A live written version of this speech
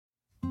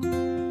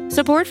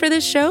Support for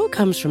this show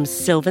comes from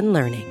Sylvan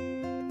Learning.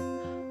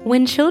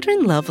 When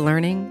children love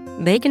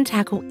learning, they can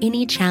tackle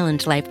any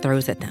challenge life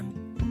throws at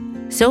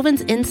them.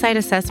 Sylvan's Insight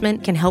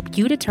Assessment can help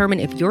you determine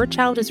if your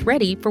child is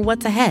ready for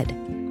what's ahead.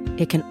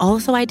 It can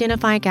also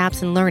identify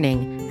gaps in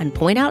learning and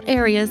point out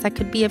areas that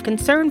could be of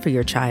concern for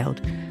your child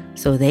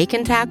so they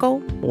can tackle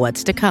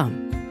what's to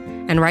come.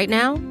 And right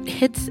now,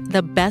 it's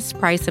the best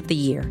price of the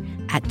year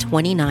at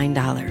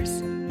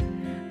 $29.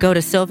 Go to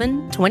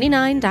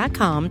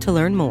sylvan29.com to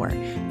learn more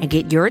and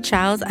get your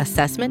child's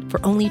assessment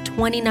for only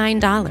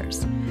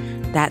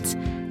 $29. That's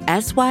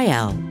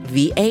SYLVAN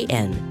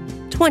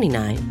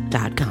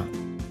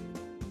 29.com.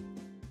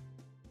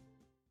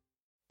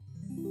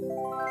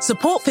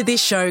 Support for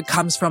this show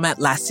comes from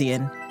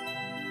Atlassian.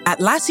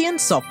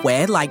 Atlassian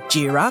software like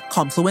Jira,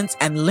 Confluence,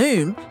 and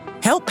Loom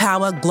help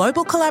power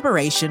global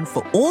collaboration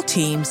for all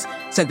teams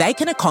so they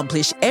can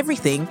accomplish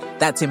everything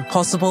that's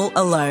impossible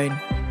alone.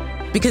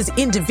 Because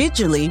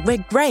individually,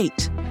 we're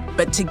great,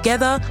 but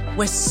together,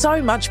 we're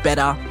so much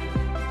better.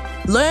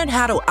 Learn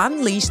how to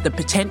unleash the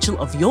potential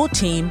of your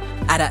team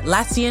at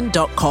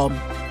Atlassian.com.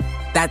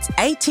 That's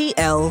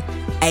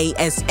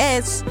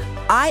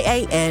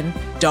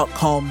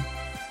ATLASSIAN.com.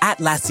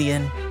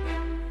 Atlassian.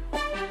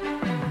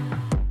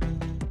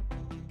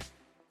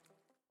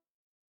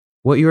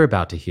 What you're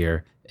about to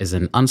hear is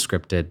an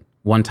unscripted,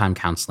 one-time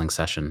counseling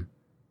session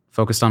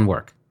focused on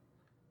work.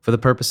 For the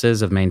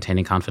purposes of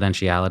maintaining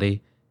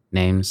confidentiality,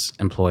 names,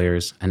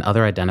 employers, and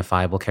other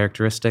identifiable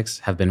characteristics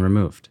have been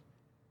removed,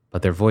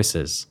 but their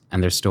voices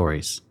and their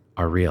stories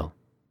are real.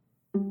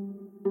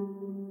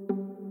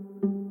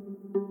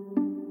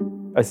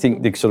 I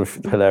think the sort of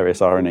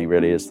hilarious irony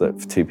really is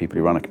that for two people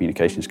who run a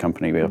communications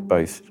company, we are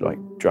both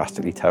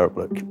drastically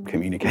terrible at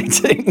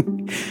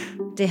communicating.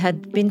 They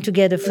had been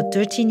together for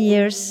 13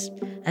 years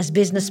as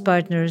business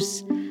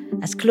partners,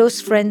 as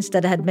close friends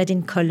that I had met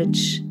in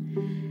college,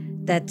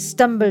 that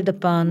stumbled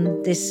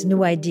upon this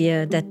new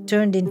idea that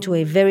turned into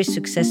a very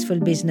successful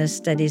business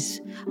that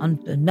is on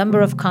a number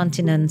of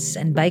continents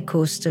and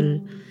bi-coastal.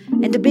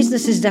 And the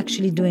business is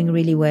actually doing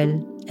really well,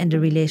 and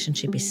the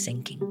relationship is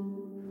sinking.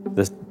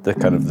 The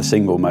kind of the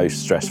single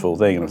most stressful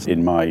thing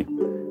in my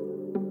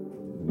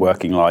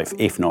working life,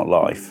 if not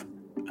life,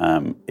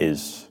 are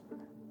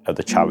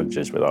the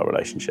challenges with our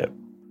relationship.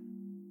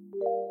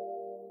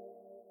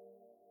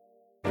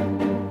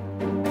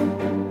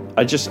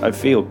 I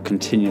feel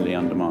continually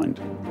undermined.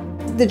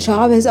 The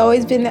job has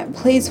always been that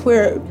place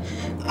where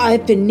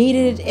I've been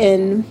needed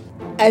and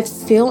I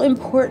feel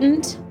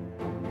important.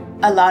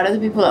 A lot of the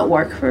people that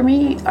work for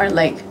me are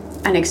like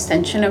an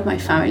extension of my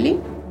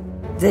family.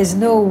 There's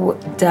no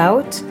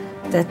doubt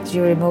that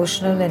your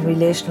emotional and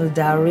relational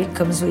dowry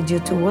comes with you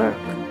to work.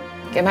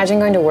 Imagine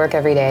going to work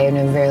every day in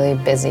a very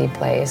busy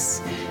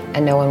place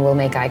and no one will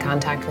make eye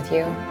contact with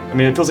you. I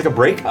mean, it feels like a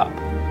breakup.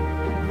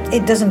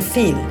 It doesn't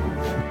feel.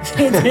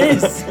 It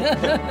is.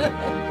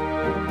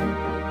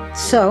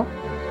 So,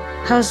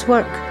 how's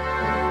work?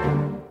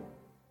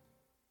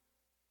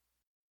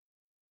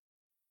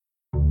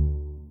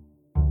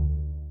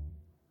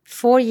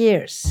 For 4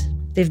 years,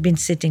 they've been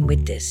sitting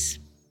with this.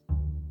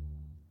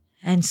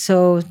 And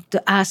so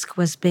the ask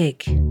was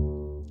big.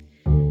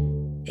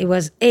 It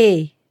was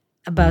A,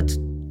 about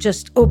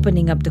just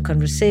opening up the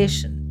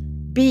conversation,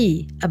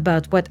 B,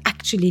 about what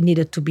actually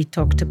needed to be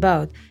talked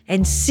about,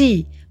 and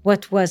C,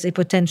 what was a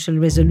potential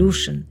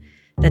resolution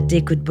that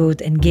they could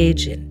both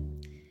engage in.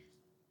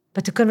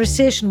 But the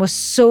conversation was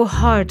so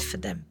hard for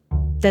them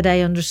that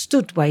I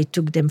understood why it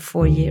took them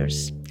 4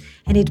 years.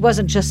 And it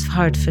wasn't just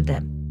hard for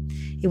them.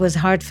 It was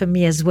hard for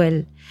me as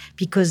well,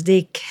 because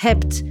they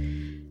kept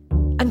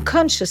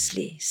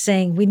unconsciously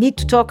saying, we need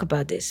to talk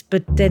about this,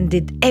 but then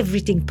did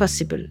everything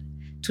possible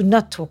to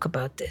not talk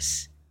about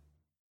this.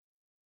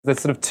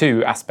 There's sort of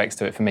two aspects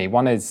to it for me.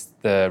 One is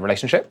the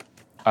relationship,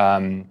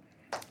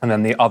 and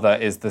then the other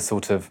is the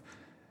sort of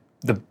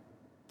the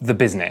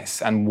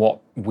business and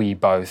what we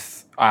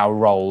both, our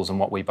roles and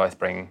what we both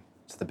bring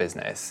to the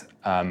business.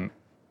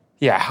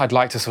 I'd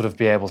like to sort of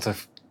be able to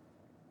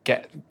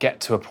get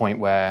to a point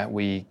where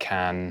we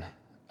can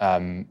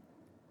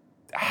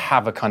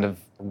have a kind of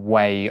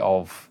way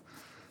of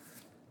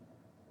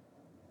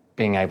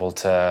being able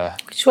to.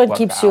 Which one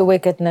keeps you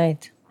awake at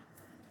night?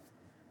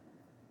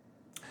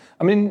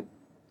 I mean,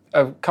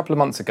 a couple of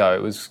months ago,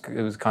 it was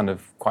kind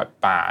of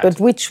quite bad. But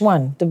which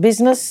one? The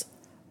business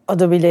or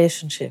the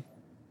relationship?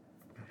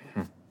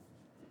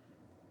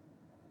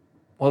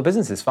 Well, the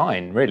business is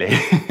fine, really.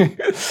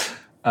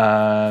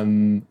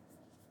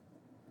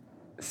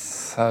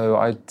 So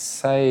I'd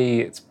say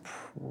it's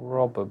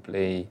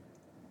probably...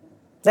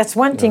 That's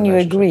one thing you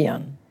agree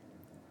on,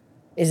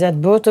 is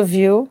that both of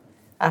you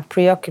are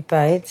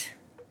preoccupied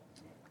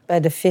by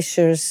the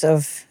fissures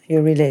of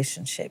your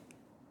relationship.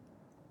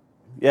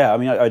 Yeah, I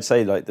mean, I'd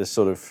say this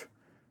sort of,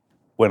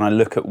 when I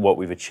look at what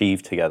we've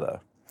achieved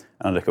together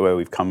and I look at where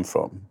we've come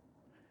from,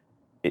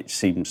 it's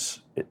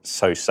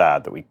so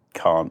sad that we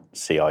can't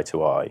see eye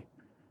to eye.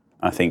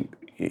 And I think,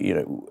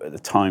 at the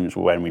times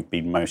when we've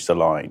been most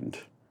aligned,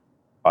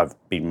 I've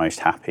been most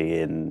happy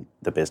in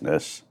the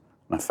business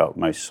and I felt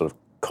most sort of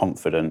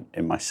confident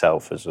in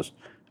myself as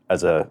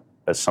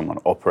someone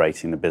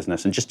operating the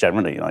business, and just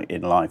generally like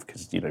in life,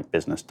 because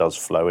business does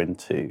flow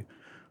into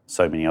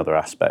so many other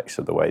aspects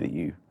of the way that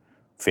you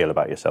feel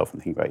about yourself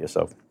and think about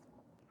yourself.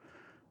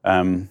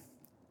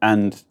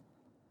 And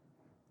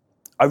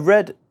I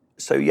read,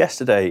 so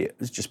yesterday, it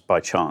was just by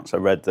chance, I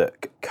read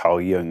that Carl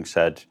Jung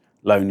said,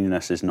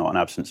 loneliness is not an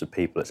absence of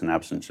people, it's an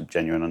absence of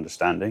genuine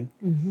understanding.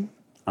 Mm-hmm.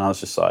 And I was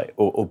just like,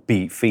 or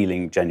be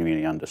feeling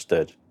genuinely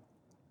understood.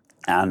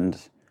 And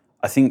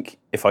I think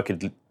if I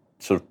could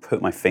sort of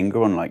put my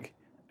finger on like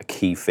a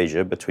key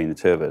fissure between the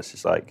two of us,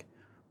 it's like,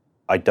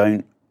 I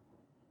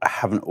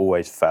haven't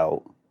always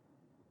felt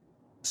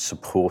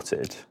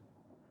supported.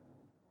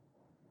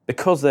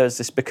 Because there is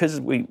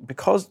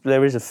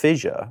a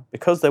fissure,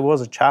 because there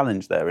was a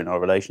challenge there in our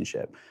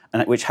relationship,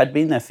 and which had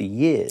been there for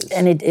years.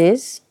 And it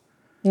is?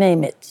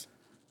 Name it.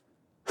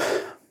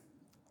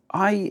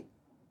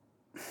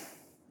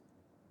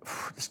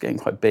 It's getting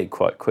quite big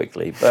quite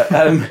quickly, but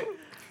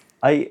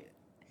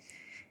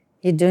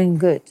You're doing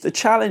good. The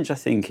challenge, I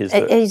think, is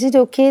Is it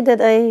okay that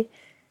I...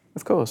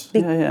 Of course,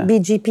 be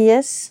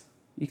GPS?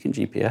 You can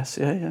GPS,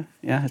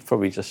 yeah. It's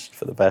probably just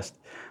for the best.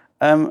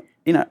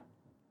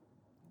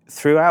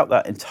 Throughout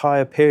that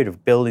entire period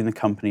of building the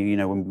company,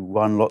 when we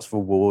won lots of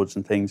awards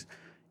and things,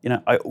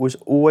 I was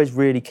always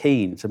really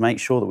keen to make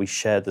sure that we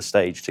shared the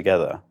stage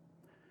together.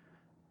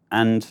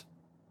 And,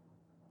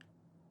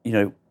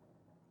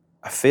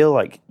 I feel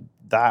like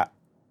that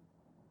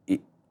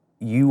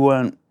you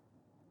weren't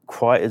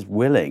quite as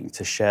willing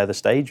to share the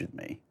stage with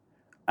me.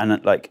 And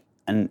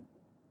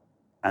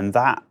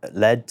that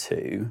led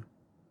to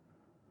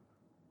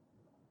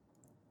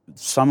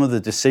some of the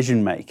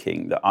decision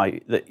making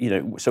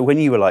so when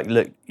you were like,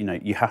 look,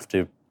 you have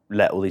to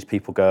let all these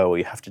people go, or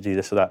you have to do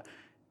this or that,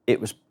 it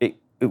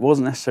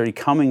wasn't necessarily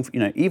coming,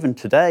 even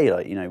today,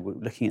 like, we're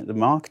looking at the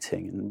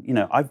marketing,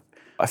 and,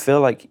 I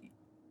feel like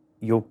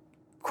you're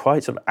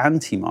quite sort of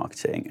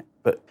anti-marketing,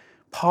 but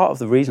part of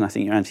the reason I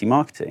think you're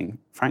anti-marketing,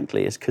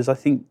 frankly, is because I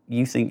think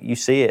you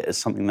see it as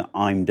something that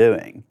I'm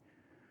doing.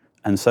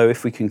 And so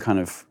if we can kind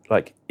of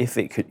like, if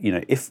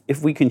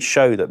we can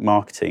show that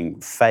marketing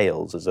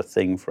fails as a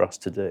thing for us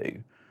to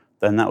do,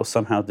 then that will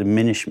somehow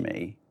diminish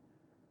me,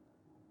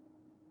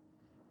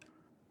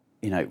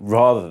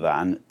 rather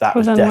than that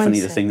was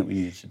definitely the thing that we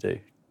needed to do.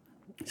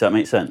 Does that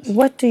make sense?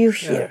 What do you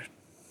hear?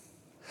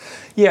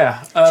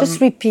 Yeah. Just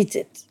repeat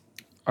it.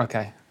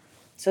 Okay.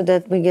 So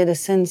that we get a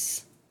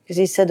sense, because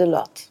he said a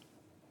lot.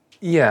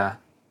 Yeah.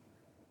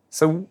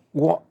 So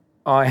what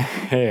I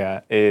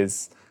hear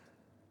is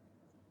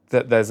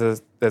that there's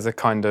a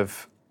kind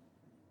of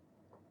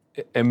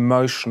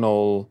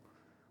emotional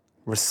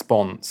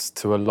response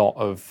to a lot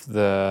of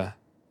the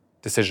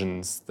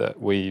decisions that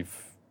we've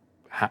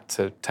had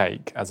to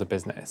take as a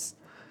business.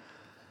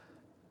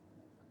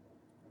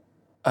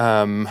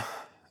 For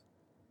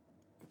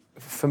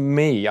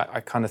me, I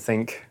kind of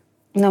think...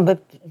 No,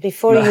 but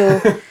before you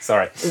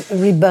Sorry.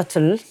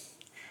 Rebuttal,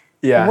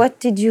 yeah. What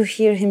did you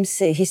hear him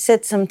say? He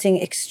said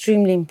something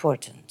extremely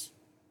important.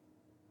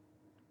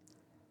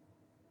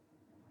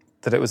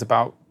 That it was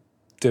about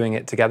doing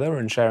it together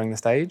and sharing the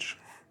stage?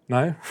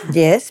 No?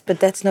 Yes, but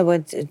that's not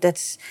what...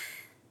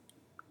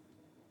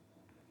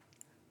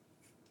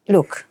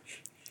 Look,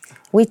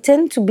 we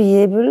tend to be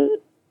able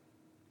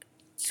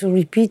to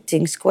repeat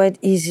things quite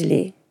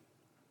easily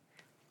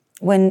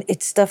when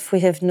it's stuff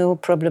we have no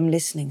problem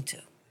listening to.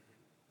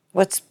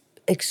 What's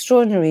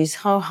extraordinary is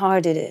how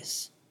hard it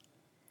is.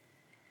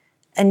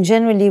 And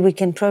generally, we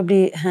can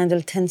probably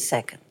handle 10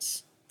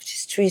 seconds, which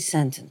is 3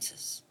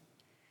 sentences.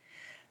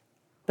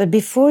 But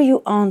before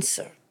you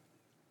answer,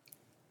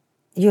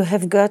 you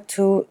have got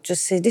to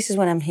just say, this is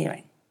what I'm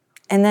hearing.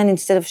 And then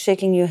instead of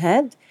shaking your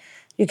head,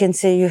 you can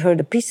say you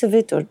heard a piece of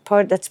it or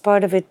that's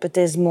part of it, but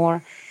there's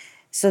more.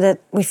 So that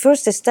we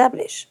first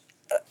establish.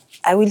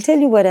 I will tell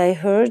you what I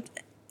heard,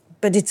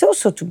 but it's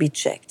also to be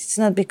checked. It's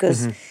not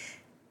because... Mm-hmm.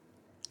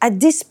 At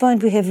this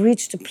point, we have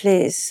reached a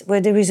place where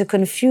there is a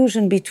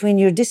confusion between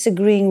you're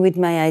disagreeing with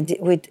my idea,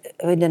 with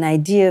an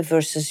idea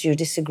versus you're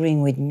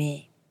disagreeing with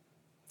me.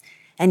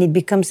 And it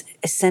becomes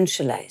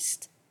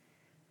essentialized.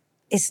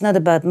 It's not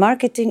about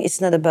marketing, it's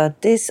not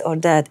about this or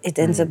that. It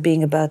ends up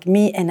being about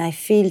me, and I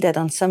feel that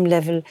on some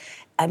level,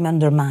 I'm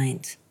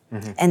undermined.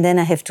 Mm-hmm. And then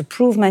I have to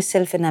prove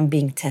myself, and I'm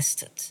being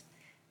tested.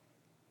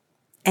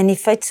 And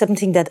if it's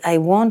something that I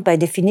want, by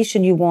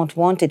definition, you won't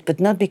want it, but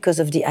not because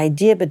of the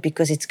idea, but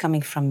because it's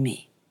coming from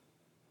me.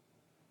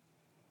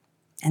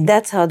 And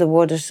that's how the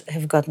waters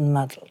have gotten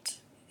muddled.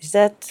 Is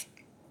that?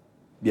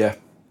 Yeah.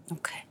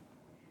 Okay.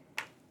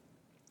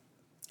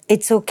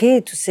 It's okay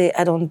to say,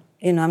 I'm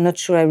not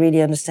sure I really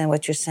understand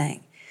what you're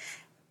saying.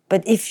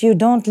 But if you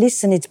don't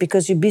listen, it's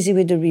because you're busy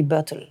with the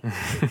rebuttal.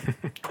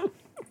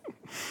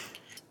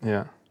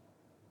 Yeah.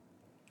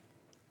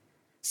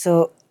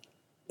 So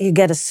you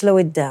got to slow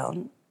it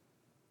down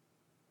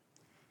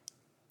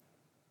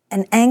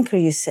and anchor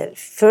yourself,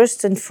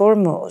 first and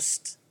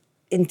foremost,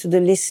 into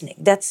the listening.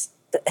 That's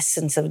the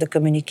essence of the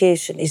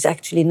communication, is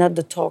actually not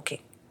the talking.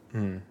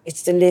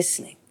 It's the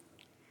listening.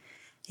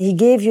 He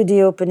gave you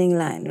the opening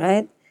line,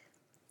 right?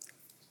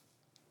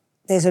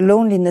 There's a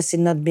loneliness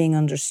in not being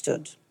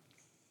understood.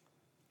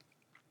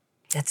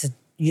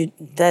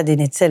 That in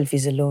itself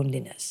is a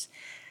loneliness.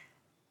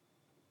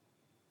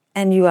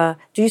 And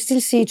do you still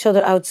see each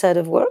other outside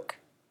of work?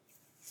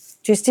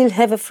 Do you still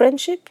have a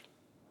friendship?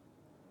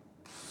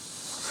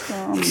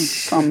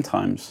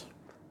 Sometimes.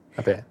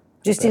 A bit.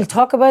 Do you still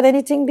talk about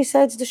anything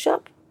besides the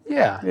shop?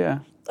 Yeah. Yeah.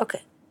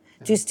 Okay.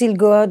 Do you still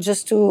go out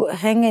just to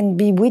hang and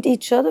be with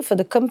each other, for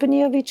the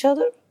company of each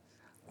other?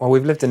 Well,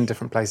 we've lived in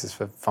different places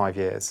for 5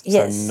 years.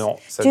 Yes.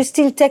 Do you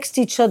still text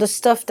each other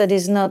stuff that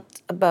is not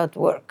about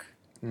work?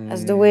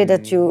 As the way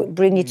that you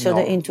bring each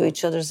other into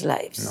each other's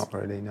lives? Not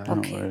really, no.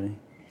 Okay. Not really.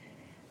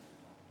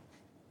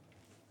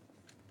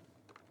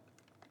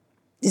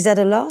 Is that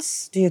a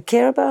loss? Do you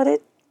care about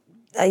it?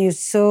 Are you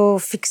so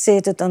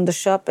fixated on the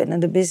shop and on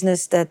the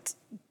business that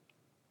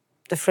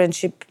the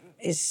friendship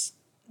is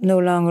no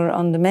longer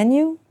on the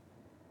menu?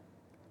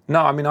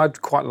 No, I mean,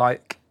 I'd quite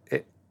like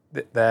it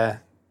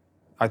there.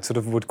 I sort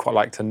of would quite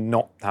like to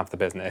not have the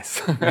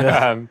business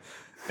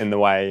in the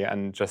way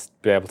and just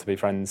be able to be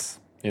friends,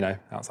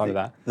 outside of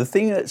that. The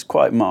thing that's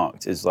quite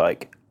marked is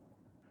like,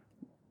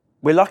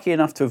 we're lucky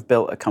enough to have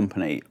built a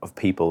company of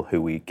people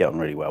who we get on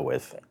really well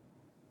with.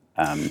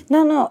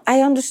 No,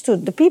 I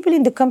understood. The people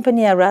in the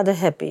company are rather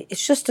happy.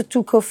 It's just the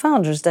two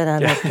co-founders that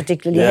are not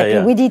particularly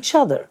happy with each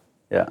other.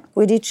 Yeah.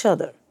 With each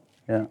other.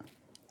 Yeah.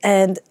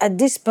 And at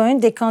this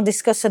point, they can't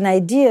discuss an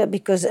idea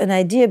because an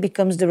idea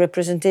becomes the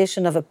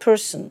representation of a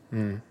person.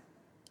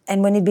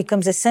 And when it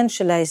becomes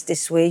essentialized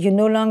this way, you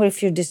no longer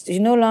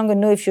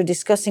know if you're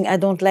discussing, I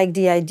don't like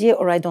the idea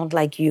or I don't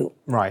like you.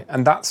 Right,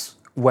 and that's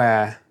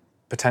where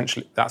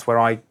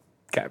I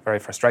get very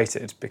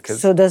frustrated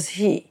because... So does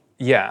he.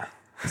 Yeah.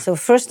 So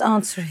first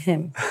answer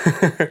him.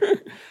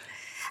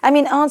 I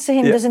mean, answer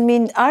him doesn't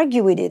mean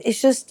argue with it.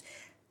 It's just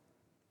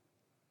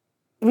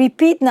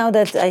repeat now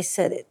that I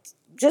said it.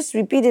 Just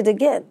repeat it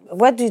again.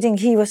 What do you think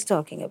he was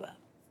talking about?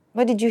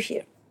 What did you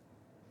hear?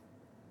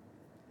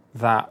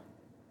 That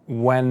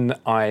when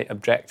I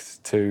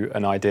object to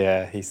an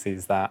idea, he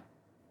sees that,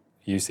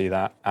 you see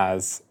that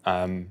as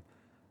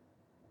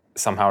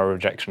somehow a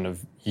rejection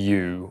of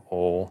you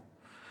or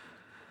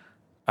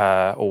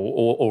a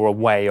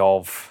way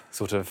of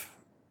sort of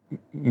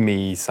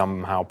me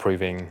somehow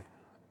proving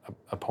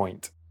a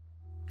point.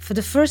 For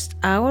the first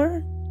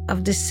hour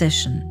of this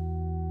session,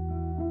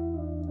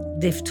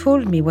 they've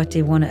told me what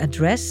they want to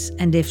address,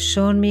 and they've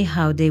shown me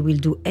how they will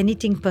do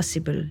anything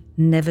possible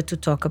never to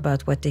talk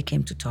about what they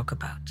came to talk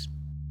about.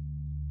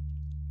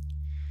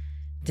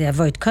 They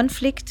avoid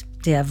conflict,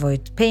 they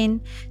avoid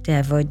pain, they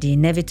avoid the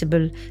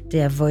inevitable, they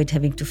avoid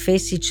having to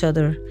face each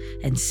other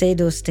and say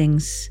those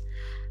things,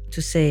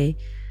 to say,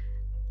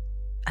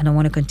 I don't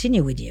want to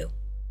continue with you.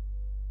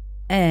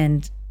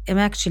 And I'm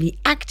actually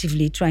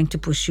actively trying to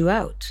push you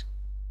out.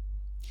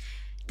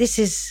 This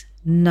is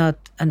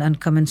not an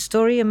uncommon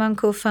story among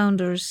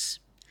co-founders,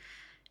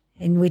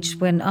 in which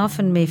one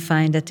often may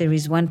find that there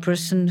is one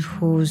person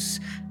whose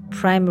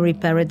primary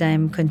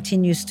paradigm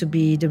continues to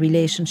be the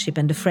relationship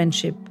and the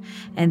friendship,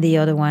 and the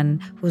other one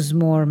who's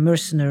more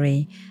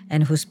mercenary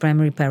and whose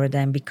primary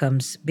paradigm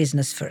becomes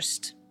business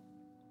first.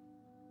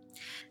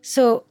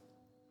 So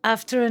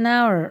after an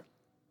hour,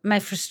 my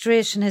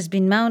frustration has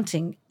been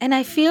mounting, and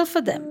I feel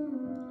for them,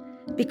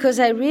 because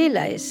I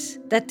realize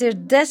that they're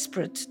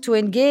desperate to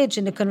engage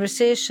in a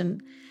conversation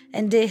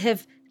and they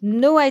have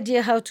no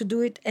idea how to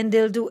do it, and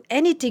they'll do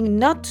anything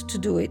not to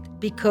do it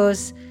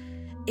because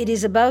it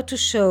is about to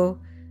show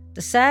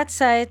the sad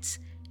sides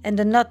and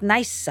the not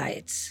nice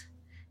sides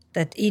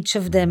that each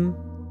of them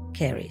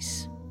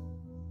carries.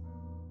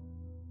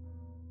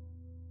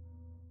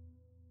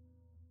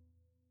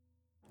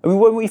 I mean,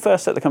 when we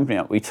first set the company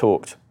up, we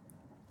talked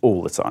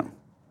all the time.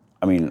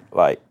 I mean,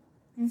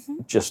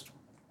 just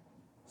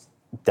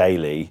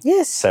daily,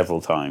 several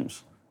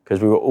times, because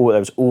there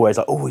was always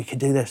like, oh, we can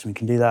do this, and we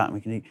can do that, and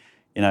we can do,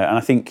 And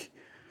I think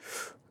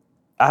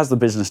as the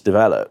business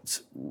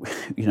developed,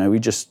 we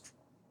just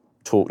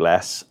talk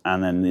less,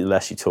 and then the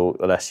less you talk,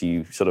 the less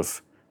you sort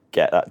of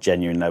get that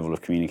genuine level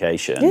of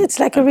communication. Yeah, it's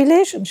like a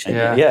relationship.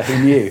 Yeah,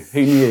 who knew?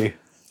 Who knew?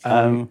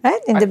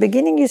 Right? In the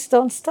beginning, you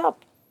don't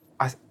stop.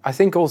 I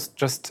think also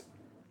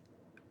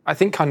I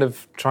think kind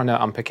of trying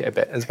to unpick it a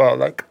bit as well,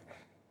 like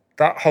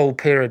that whole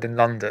period in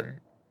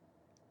London,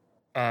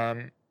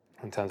 in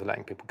terms of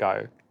letting people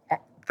go,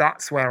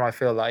 that's where I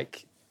feel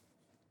like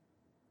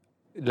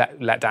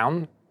let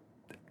down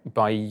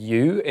by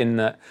you, in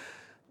that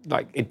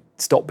like it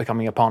stopped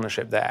becoming a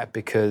partnership there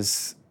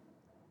because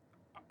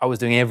I was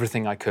doing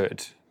everything I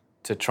could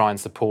to try and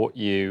support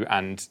you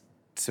and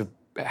to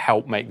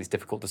help make these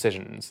difficult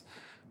decisions,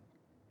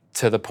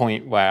 to the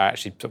point where I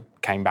actually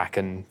came back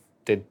and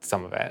did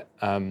some of it.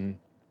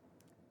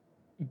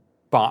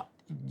 But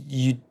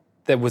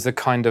there was a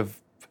kind of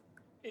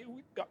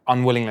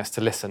unwillingness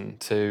to listen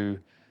to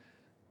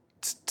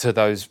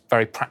those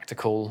very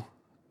practical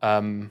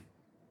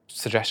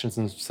suggestions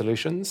and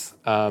solutions.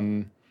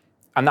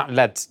 And that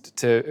led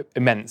to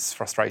immense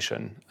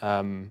frustration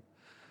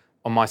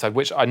on my side,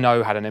 which I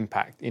know had an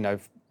impact,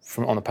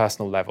 from on a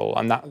personal level,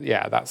 and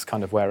that's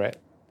kind of where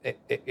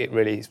it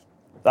really.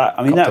 That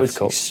was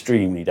difficult.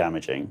 extremely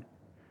damaging.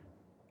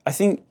 I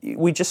think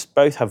we just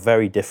both have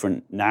very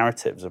different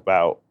narratives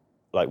about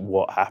like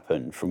what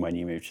happened from when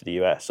you moved to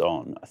the US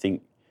on. I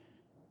think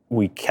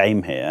we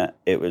came here,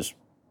 it was,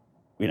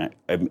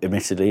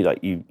 admittedly, like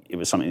it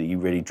was something that you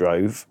really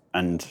drove,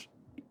 and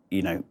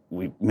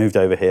we moved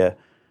over here,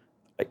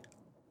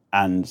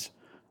 and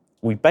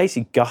we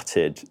basically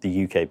gutted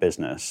the UK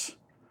business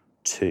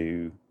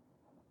to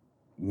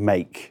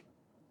make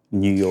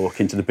New York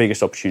into the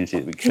biggest opportunity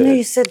that we could.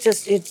 You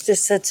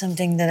just said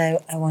something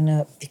that I want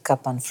to pick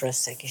up on for a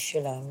sec, if you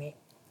allow me.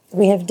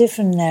 We have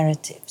different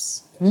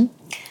narratives.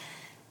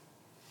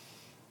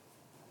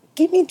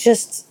 Give me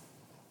just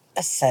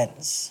a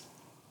sense.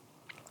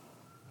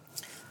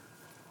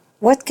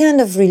 What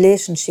kind of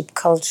relationship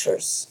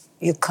cultures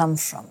you come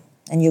from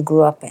and you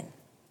grew up in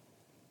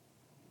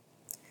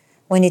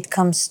when it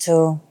comes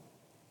to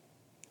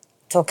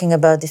talking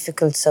about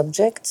difficult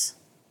subjects,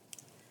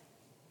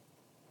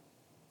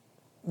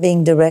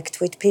 being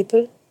direct with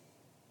people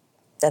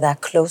that are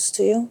close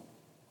to you,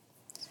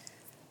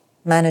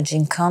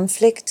 managing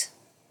conflict,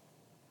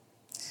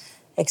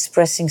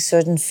 expressing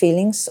certain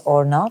feelings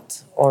or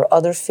not, or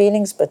other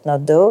feelings but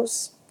not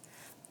those?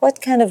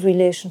 What kind of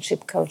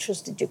relationship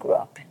cultures did you grow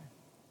up in?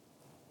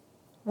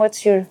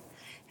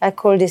 I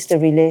call this the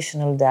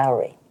relational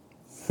dowry.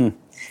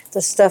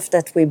 The stuff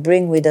that we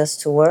bring with us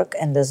to work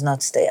and does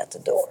not stay at the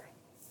door.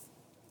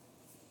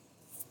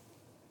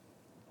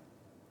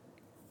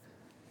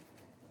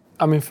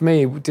 I mean, for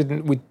me,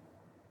 we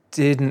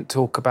didn't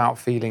talk about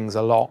feelings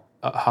a lot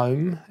at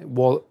home. It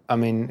was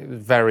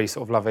very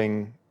sort of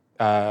loving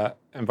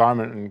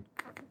environment,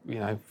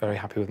 and very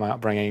happy with my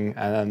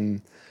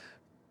upbringing.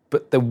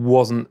 But there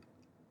wasn't.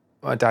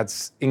 My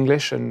dad's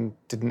English and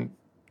didn't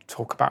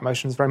talk about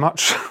emotions very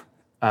much.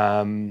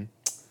 And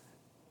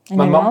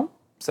my mum?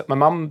 My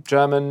mum,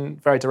 German,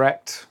 very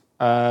direct.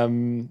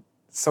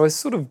 So I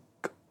sort of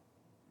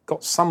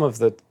got some of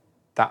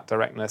that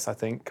directness, I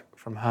think,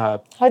 from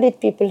her. How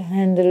did people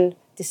handle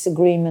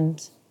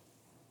disagreement,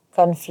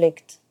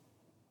 conflict?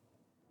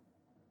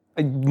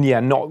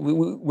 We're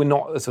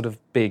not a sort of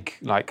big,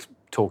 like,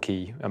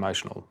 talky,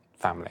 emotional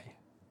family.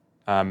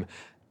 I'm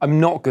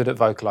not good at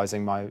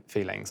vocalizing my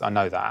feelings. I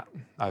know that.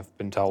 I've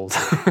been told.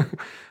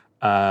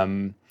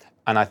 And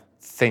I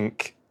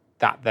think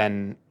that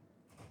then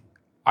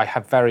I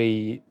have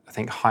very,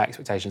 high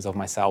expectations of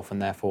myself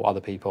and therefore other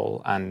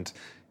people, and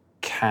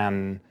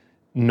can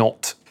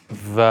not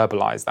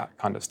verbalize that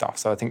kind of stuff.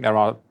 So I think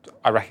I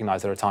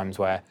recognize there are times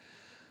where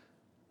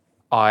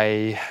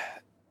I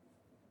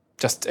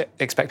just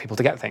expect people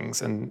to get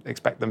things and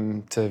expect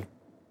them to,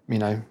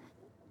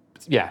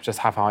 just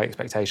have high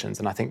expectations.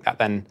 And I think that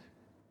then,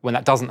 when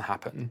that doesn't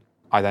happen,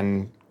 I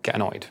then get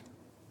annoyed.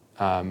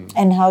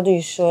 And how do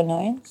you show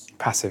annoyance?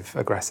 Passive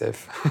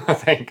aggressive, I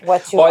think.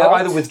 What's your art? I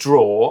either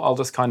withdraw, I'll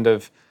just kind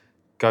of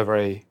go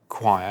very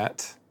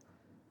quiet.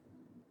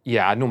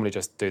 Yeah, I normally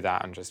just do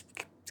that and just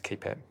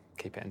keep it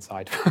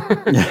inside.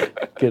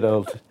 Good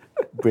old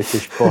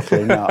British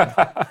bottling up.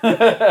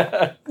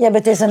 Yeah,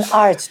 but there's an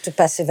art to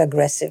passive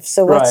aggressive.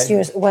 So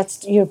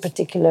what's your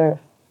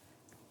particular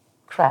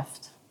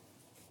craft?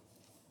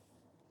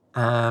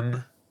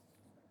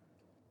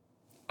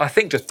 I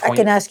think just point. I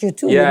can ask you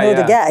too. Yeah, you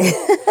know the guy.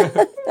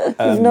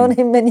 You've known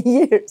him many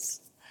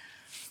years.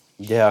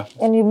 Yeah.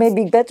 And you may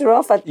be better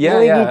off at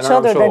knowing each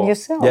other than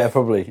yourself. Yeah,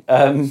 probably.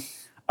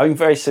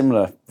 Very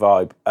similar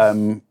vibe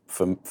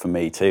for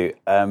me too.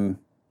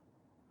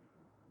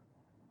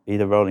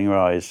 Either rolling your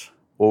eyes,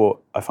 or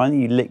I find that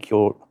you lick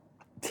your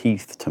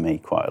teeth to me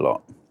quite a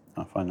lot.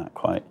 I find that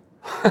quite,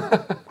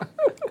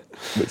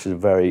 which is a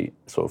very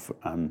sort of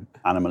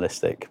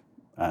animalistic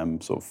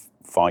sort of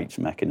fight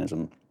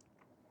mechanism.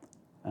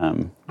 I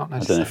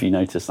don't know if you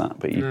notice that,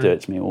 but you do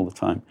it to me all the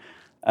time.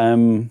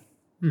 I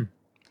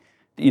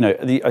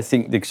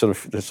think the sort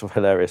of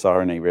hilarious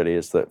irony really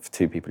is that for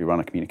two people who run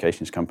a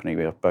communications company,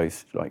 we are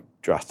both like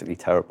drastically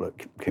terrible at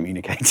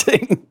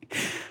communicating,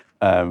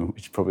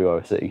 which is probably why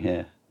we're sitting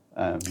here.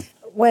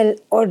 Well,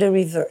 or the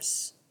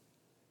reverse.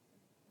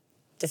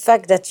 The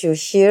fact that you're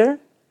here,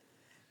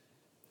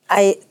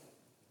 I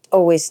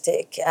always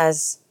take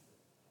as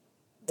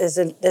there's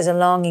a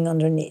longing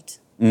underneath.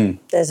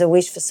 There's a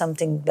wish for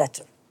something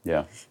better.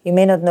 Yeah. You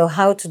may not know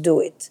how to do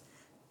it,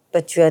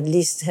 but you at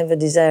least have a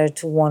desire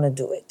to want to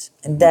do it.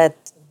 And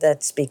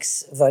that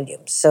speaks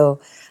volumes. So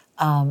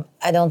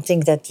I don't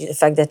think that the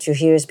fact that you're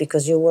here is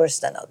because you're worse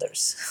than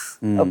others.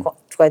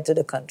 Quite to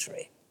the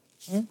contrary.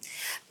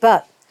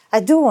 But I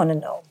do want to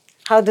know,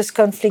 how does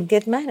conflict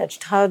get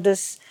managed? How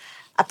does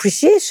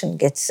appreciation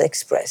get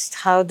expressed?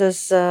 How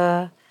does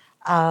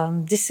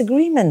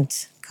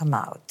disagreement come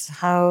out?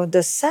 How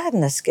does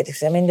sadness get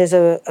expressed? I mean, there's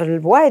a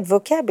wide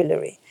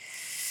vocabulary.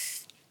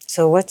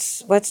 So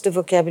what's the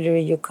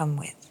vocabulary you come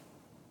with?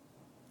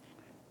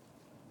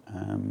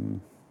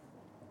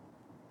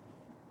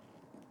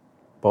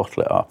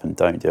 Bottle it up and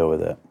don't deal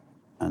with it,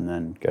 and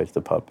then go to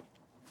the pub.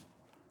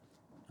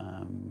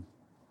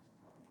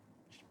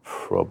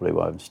 probably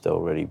why I'm still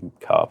really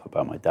cut up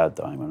about my dad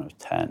dying when I was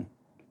 10.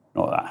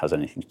 Not that has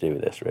anything to do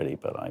with this really,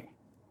 but like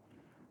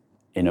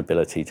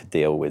inability to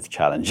deal with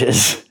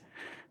challenges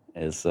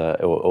is,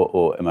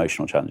 or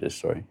emotional challenges,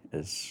 sorry,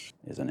 is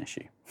an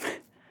issue.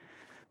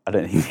 I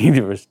don't think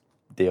either of us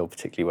deal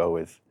particularly well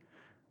with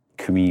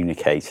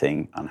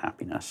communicating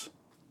unhappiness.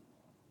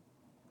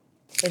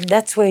 And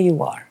that's where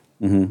you are.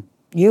 Mm-hmm.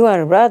 You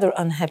are rather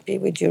unhappy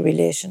with your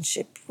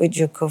relationship with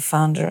your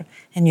co-founder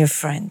and your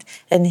friend.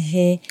 And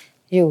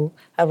you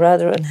are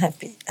rather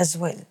unhappy as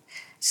well.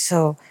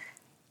 So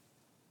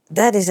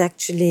that is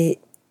actually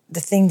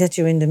the thing that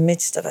you're in the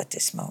midst of at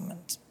this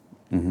moment.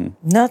 Mm-hmm.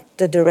 Not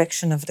the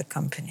direction of the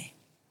company.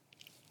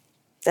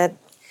 That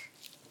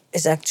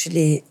is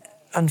actually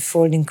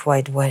unfolding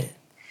quite well.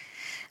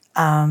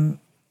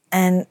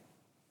 And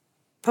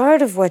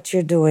part of what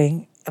you're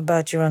doing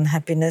about your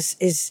unhappiness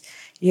is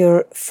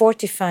you're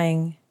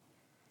fortifying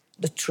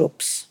the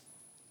troops.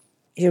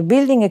 You're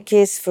building a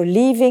case for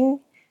leaving,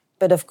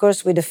 but of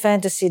course with the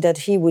fantasy that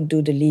he would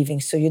do the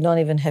leaving, so you don't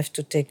even have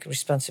to take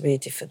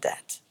responsibility for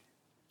that.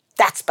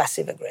 That's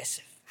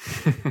passive-aggressive.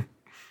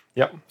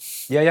 Yep.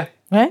 Yeah.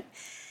 Right?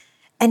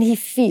 And he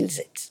feels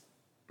it.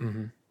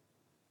 Mm-hmm.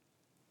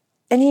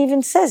 And he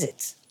even says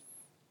it.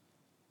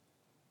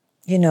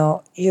 You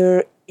know,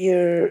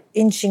 you're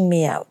inching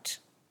me out.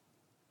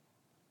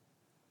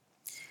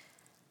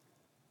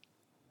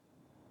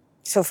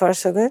 So far,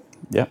 so good?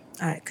 Yeah.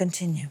 All right,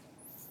 continue.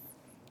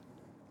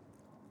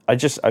 I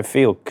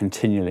feel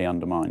continually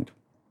undermined.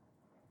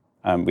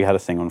 We had a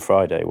thing on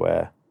Friday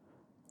where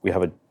we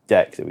have a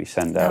deck that we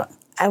send out.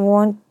 I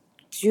want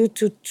you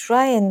to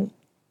try and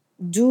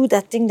do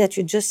that thing that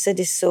you just said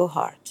is so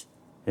hard.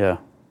 Yeah.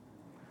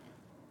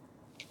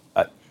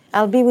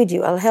 I'll be with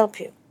you. I'll help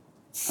you.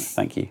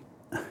 Thank you.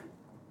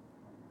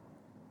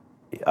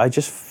 I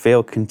just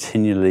feel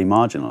continually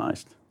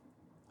marginalised.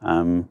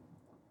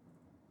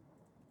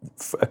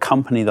 For a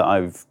company that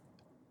I've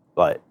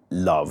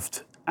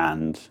loved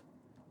and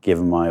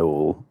given my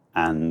all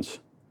and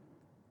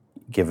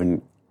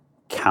given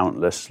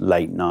countless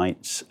late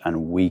nights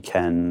and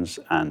weekends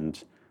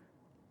and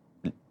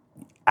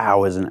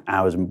hours and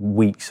hours and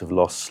weeks of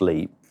lost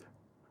sleep,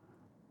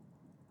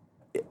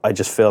 I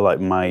just feel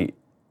like my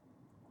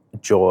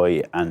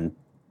joy and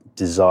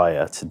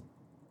desire to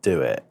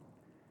do it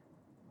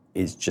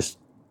is just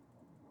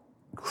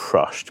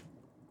crushed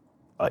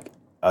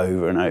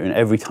over and over. And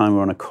every time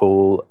we're on a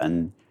call,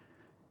 and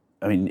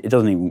I mean, it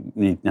doesn't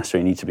even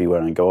necessarily need to be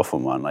when I go off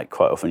on one. Like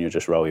quite often you'll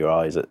just roll your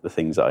eyes at the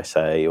things that I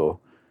say, or,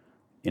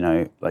 you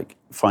know, like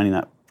finding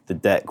that the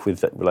deck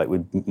with my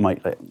with my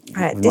name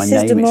excluded. This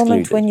is the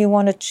moment when you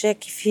want to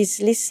check if he's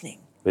listening.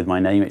 With my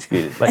name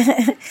excluded. Like,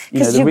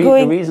 you know,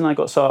 the reason I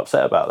got so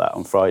upset about that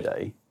on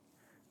Friday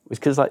was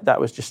because it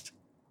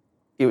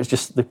was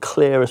just the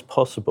clearest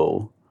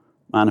possible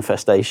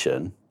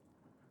manifestation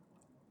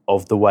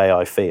of the way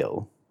I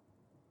feel.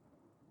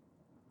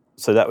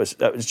 So that was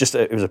just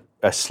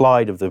a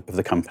slide of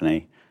the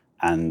company,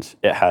 and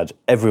it had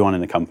everyone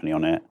in the company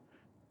on it,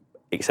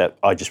 except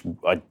I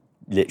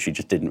literally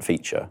just didn't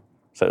feature.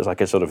 So it was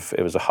like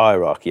it was a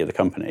hierarchy of the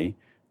company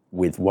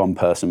with one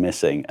person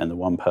missing, and the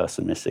one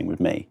person missing with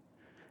me,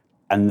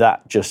 and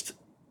that just,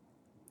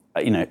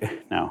 you know,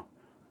 now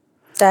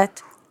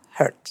that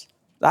hurt.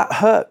 That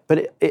hurt,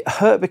 but it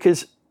hurt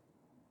because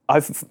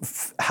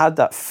I've had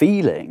that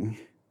feeling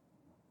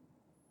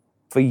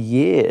for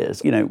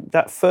years. You know,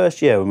 that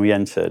first year when we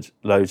entered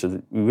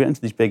we went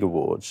into these big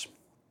awards.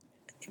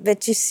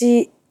 But you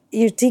see,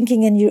 you're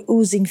thinking and you're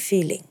oozing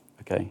feeling.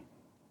 Okay.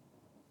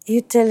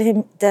 You tell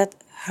him that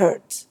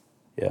hurt.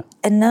 Yeah.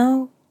 And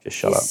now just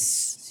shut up.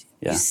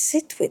 You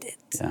sit with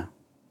it. Yeah.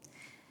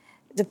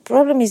 The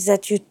problem is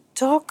that you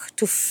talk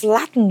to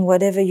flatten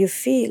whatever you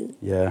feel.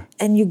 Yeah.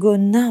 And you go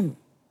numb.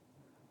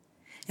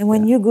 And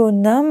when you go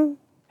numb...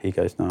 He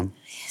goes numb.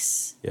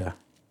 Yes. Yeah.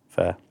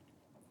 Fair.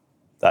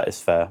 That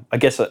is fair. I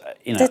guess,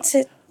 you know... That's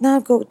it. Now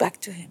go back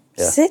to him.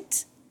 Yeah.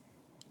 Sit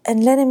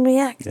and let him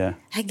react. Yeah.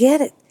 I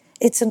get it.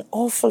 It's an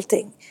awful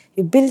thing.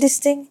 You build this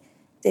thing,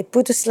 they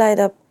put a slide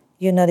up,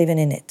 you're not even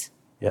in it.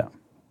 Yeah.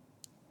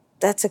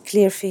 That's a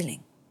clear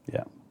feeling.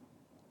 Yeah.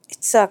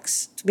 It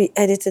sucks to be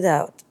edited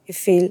out. You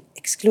feel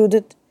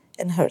excluded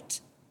and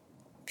hurt.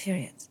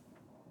 Period.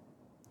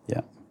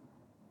 Yeah.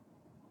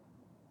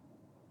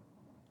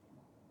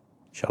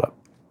 Shut up.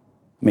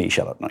 Me,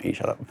 shut up, not you,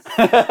 shut up.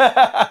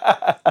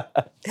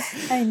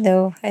 I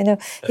know.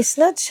 It's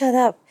not shut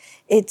up.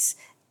 It's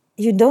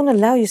you don't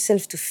allow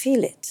yourself to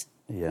feel it.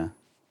 Yeah.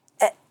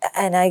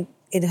 And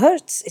it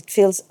hurts. It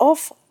feels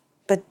awful.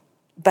 But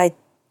by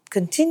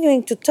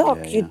continuing to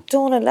talk, you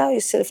don't allow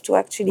yourself to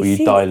actually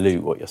feel it. Well, you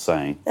dilute what you're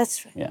saying.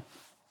 That's right. Yeah.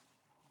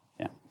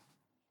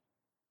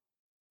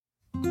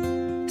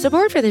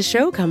 Support for this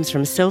show comes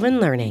from Sylvan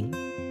Learning.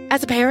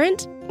 As a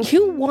parent,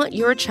 you want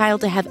your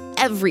child to have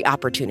every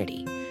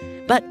opportunity.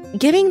 But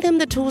giving them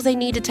the tools they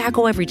need to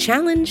tackle every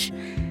challenge,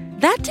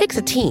 that takes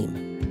a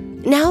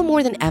team. Now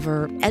more than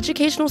ever,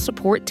 educational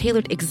support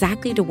tailored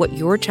exactly to what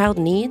your child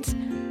needs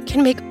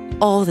can make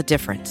all the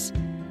difference.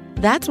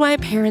 That's why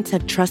parents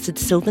have trusted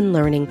Sylvan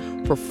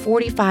Learning for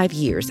 45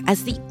 years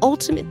as the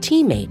ultimate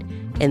teammate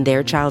in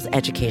their child's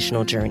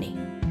educational journey,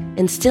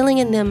 instilling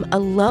in them a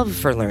love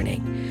for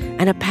learning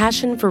and a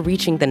passion for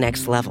reaching the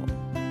next level.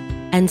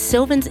 And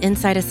Sylvan's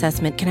Insight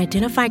Assessment can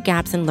identify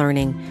gaps in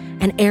learning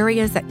and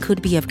areas that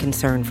could be of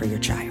concern for your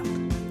child.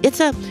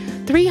 It's a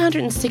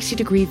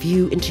 360-degree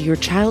view into your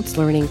child's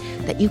learning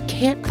that you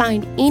can't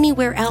find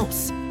anywhere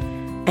else,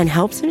 and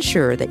helps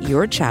ensure that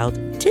your child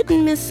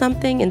didn't miss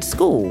something in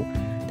school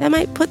that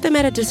might put them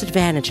at a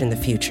disadvantage in the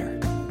future.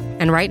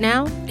 And right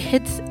now,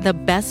 it's the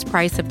best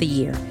price of the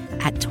year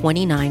at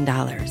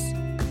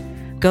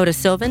 $29. Go to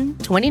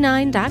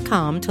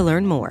sylvan29.com to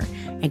learn more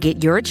and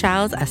get your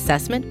child's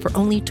assessment for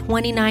only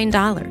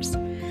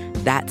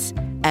 $29. That's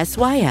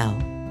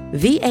SYLVAN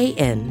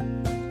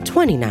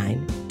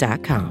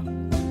 29.com.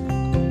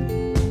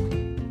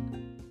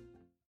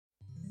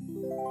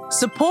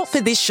 Support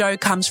for this show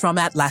comes from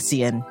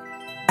Atlassian.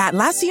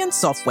 Atlassian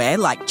software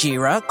like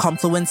Jira,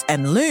 Confluence,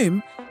 and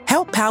Loom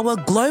help power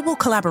global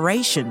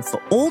collaboration for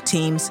all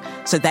teams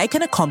so they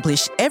can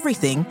accomplish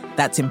everything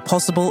that's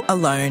impossible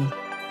alone.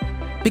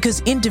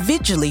 Because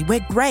individually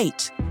we're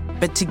great,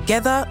 but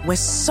together we're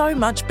so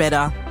much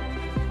better.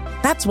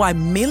 That's why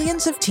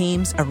millions of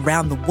teams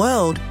around the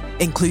world,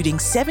 including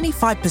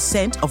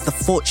 75% of the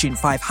Fortune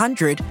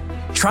 500,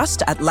 trust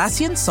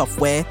Atlassian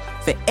software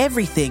for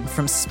everything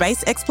from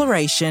space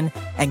exploration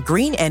and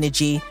green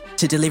energy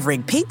to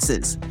delivering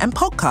pizzas and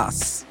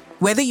podcasts.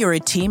 Whether you're a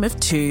team of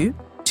 2,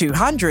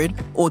 200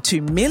 or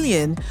 2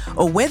 million,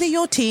 or whether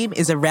your team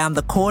is around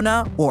the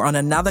corner or on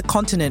another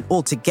continent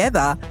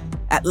altogether,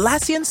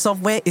 Atlassian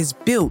software is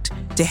built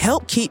to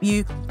help keep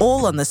you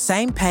all on the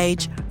same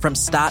page from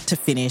start to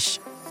finish.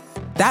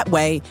 That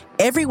way,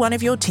 every one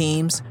of your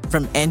teams,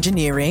 from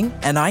engineering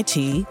and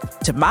IT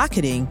to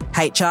marketing,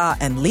 HR,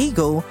 and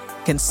legal,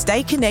 can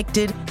stay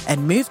connected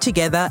and move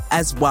together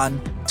as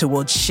one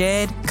towards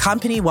shared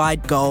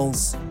company-wide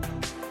goals.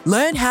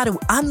 Learn how to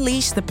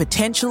unleash the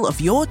potential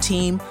of your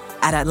team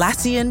at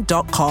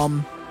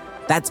Atlassian.com.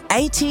 That's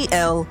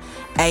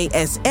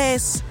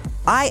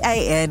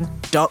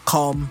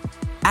ATLASSIAN.com.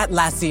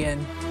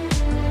 Atlassian.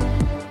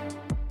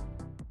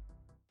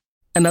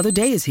 Another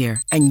day is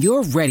here, and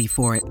you're ready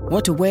for it.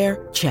 What to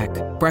wear? Check.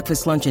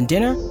 Breakfast, lunch, and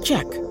dinner?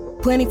 Check.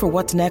 Planning for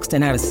what's next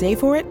and how to save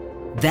for it?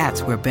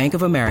 That's where Bank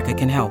of America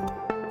can help.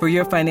 For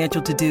your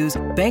financial to-dos,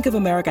 Bank of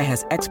America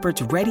has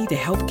experts ready to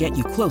help get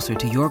you closer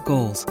to your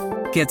goals.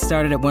 Get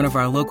started at one of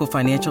our local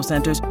financial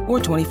centers or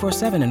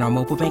 24/7 in our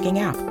mobile banking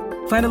app.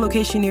 Find a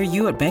location near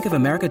you at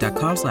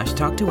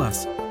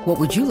bankofamerica.com/talktous. What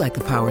would you like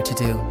the power to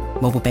do?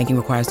 Mobile banking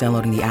requires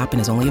downloading the app and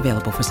is only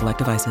available for select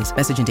devices.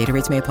 Message and data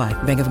rates may apply.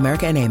 Bank of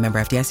America NA, member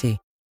FDIC.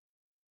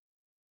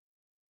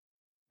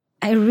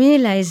 I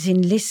realized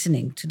in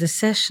listening to the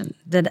session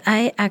that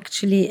I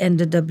actually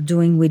ended up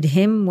doing with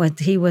him what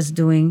he was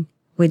doing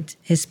with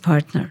his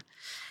partner.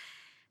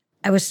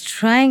 I was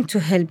trying to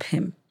help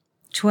him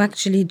to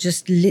actually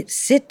just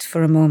sit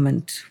for a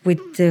moment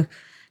with the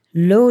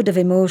load of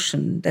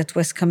emotion that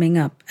was coming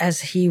up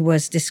as he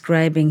was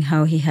describing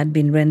how he had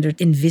been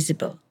rendered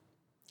invisible.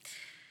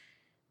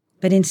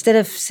 But instead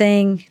of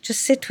saying,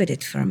 just sit with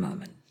it for a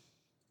moment.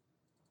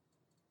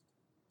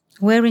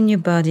 Where in your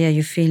body are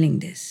you feeling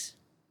this?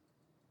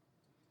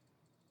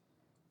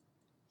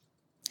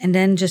 And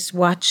then just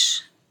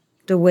watch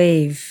the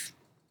wave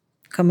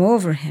come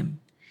over him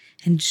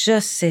and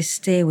just say,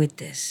 stay with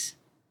this.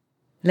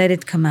 Let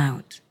it come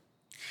out.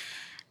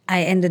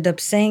 I ended up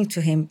saying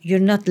to him, you're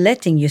not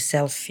letting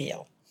yourself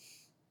feel,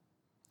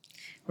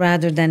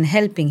 rather than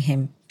helping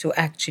him to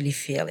actually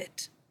feel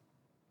it.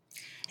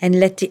 And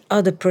let the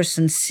other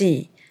person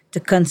see the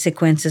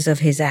consequences of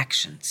his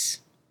actions.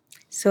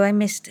 So I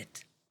missed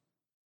it.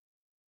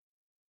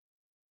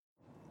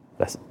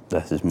 Less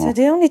is more. So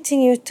the only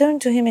thing, you turn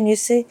to him and you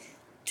say,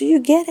 do you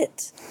get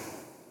it?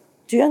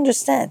 Do you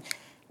understand?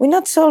 We're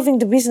not solving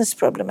the business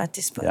problem at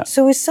this point. Yeah.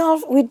 So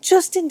we're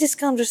just in this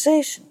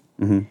conversation.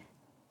 Mm-hmm.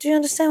 Do you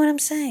understand what I'm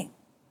saying?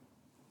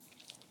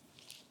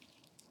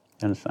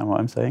 You understand what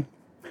I'm saying?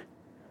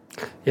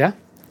 Yeah.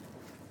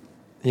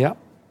 Yeah.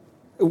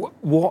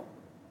 What,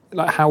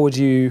 like, how would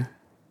you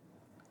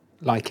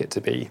like it to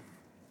be?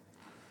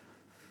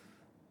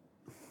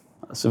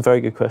 That's a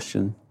very good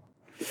question.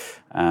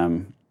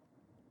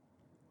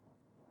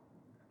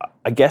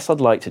 I guess I'd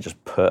like to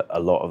just put a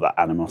lot of that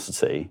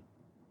animosity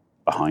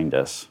behind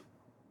us.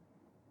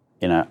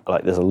 You know,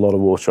 like, there's a lot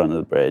of water under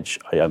the bridge.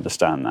 I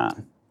understand that.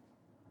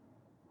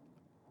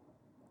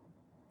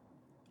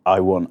 I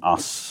want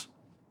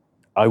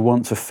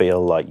to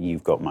feel like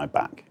you've got my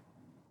back.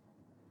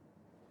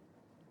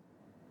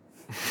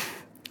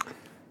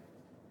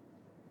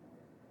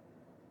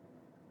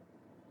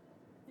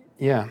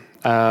 Yeah,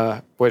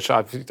 which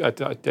I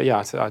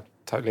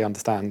totally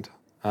understand.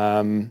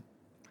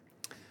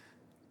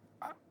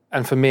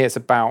 And for me, it's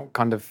about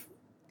kind of,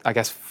 I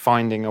guess,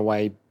 finding a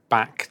way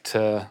back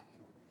to,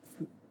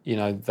 you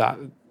know, that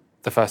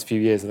the first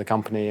few years of the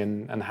company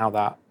and how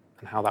that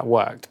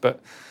worked. But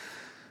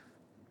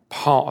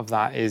part of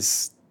that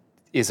is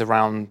is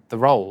around the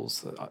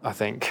roles, I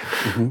think,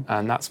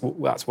 and that's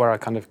where I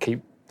kind of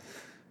keep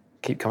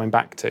coming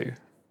back to.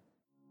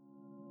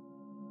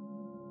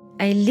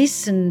 I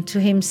listened to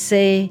him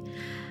say,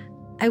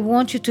 I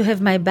want you to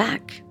have my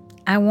back.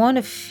 I want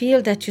to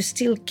feel that you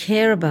still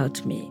care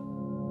about me.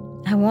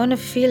 I want to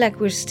feel like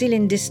we're still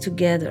in this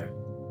together.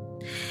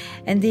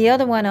 And the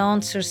other one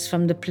answers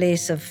from the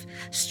place of,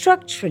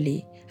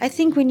 structurally, I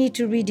think we need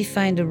to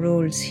redefine the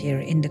roles here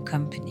in the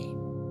company.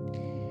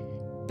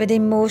 But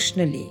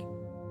emotionally,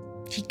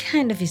 he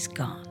kind of is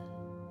gone.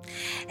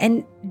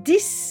 And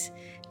this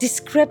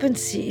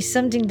discrepancy is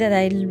something that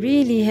I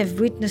really have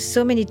witnessed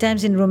so many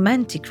times in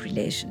romantic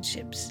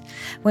relationships.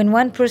 When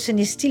one person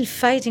is still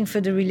fighting for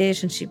the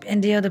relationship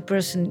and the other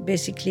person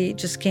basically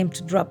just came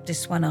to drop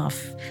this one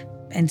off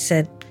and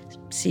said,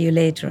 see you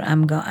later,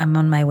 I'm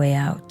on my way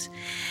out.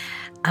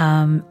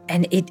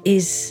 And it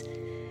is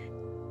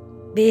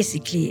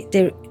basically,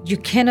 you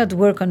cannot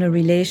work on a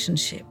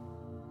relationship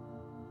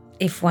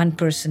if one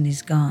person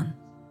is gone.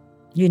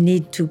 You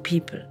need two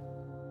people.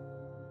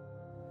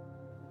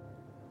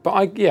 But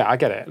I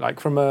get it. Like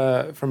from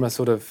a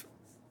sort of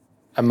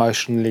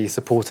emotionally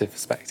supportive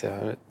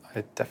perspective,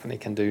 I definitely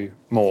can do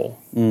more.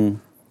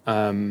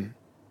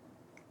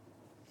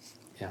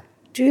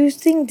 Do you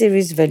think there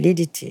is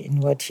validity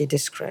in what he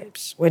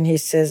describes when he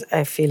says,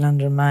 I feel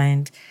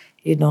undermined,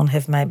 you don't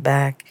have my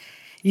back?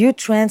 You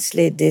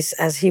translate this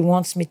as he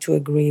wants me to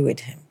agree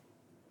with him.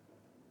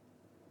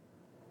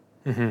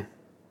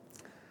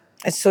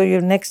 And so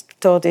your next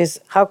thought is,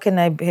 how can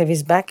I have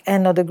his back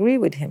and not agree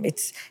with him?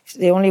 It's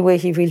the only way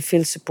he will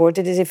feel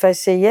supported is if I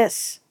say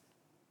yes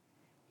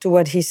to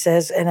what he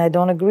says and I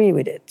don't agree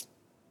with it.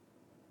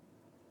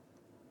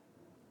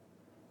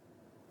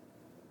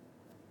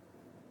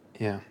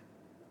 Yeah.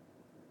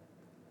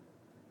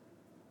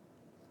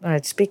 All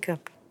right, speak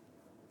up.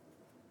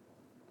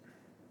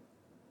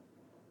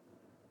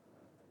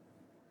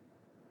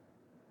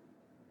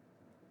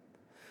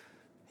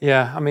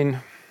 Yeah, I mean,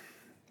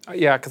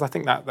 yeah, because I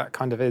think that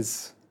kind of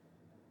is,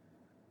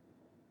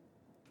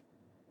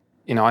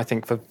 I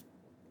think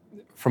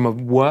from a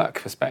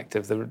work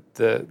perspective,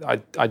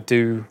 I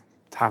do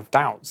have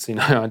doubts.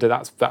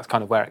 That's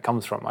kind of where it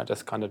comes from. I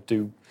just kind of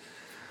do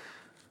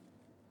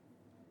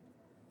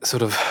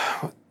sort of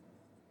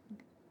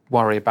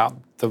worry about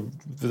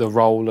the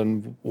role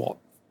and what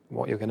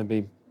you're going to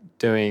be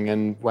doing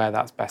and where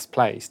that's best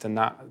placed, and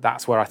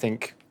that's where I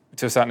think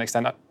to a certain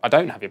extent I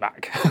don't have your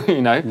back.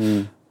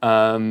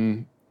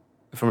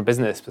 From a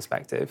business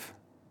perspective,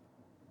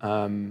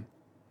 obviously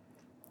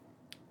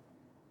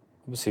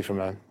from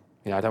a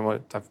I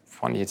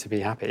want you to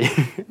be happy,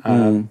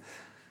 and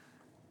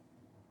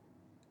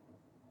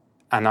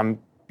I'm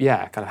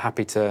kind of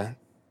happy to.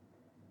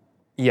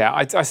 Yeah,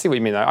 I see what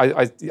you mean.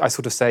 I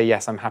sort of say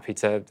yes, I'm happy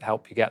to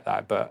help you get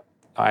that, but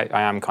I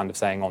am kind of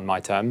saying on my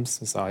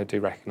terms, so I do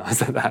recognise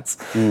that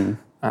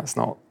that's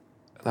not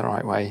the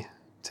right way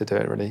to do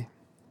it, really.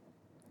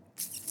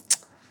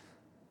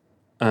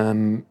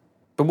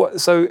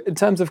 But so in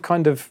terms of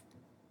kind of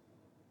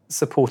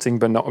supporting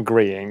but not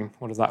agreeing,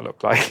 what does that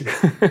look like?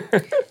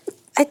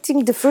 I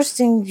think the first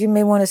thing you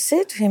may want to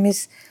say to him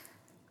is,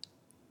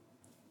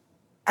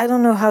 I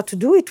don't know how to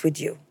do it with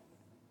you.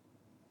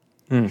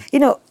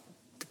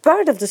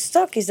 Part of the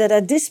stuck is that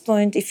at this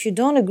point, if you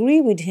don't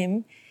agree with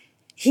him,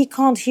 he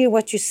can't hear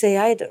what you say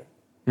either,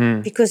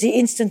 because he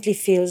instantly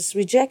feels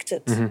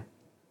rejected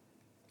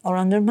or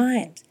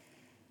undermined.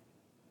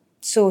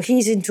 So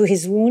he's into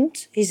his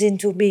wound, he's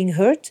into being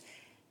hurt.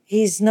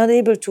 He's not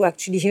able to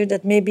actually hear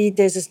that maybe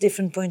there's a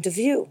different point of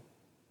view.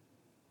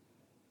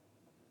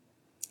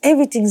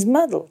 Everything's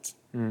muddled.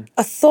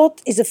 A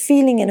thought is a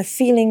feeling, and a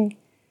feeling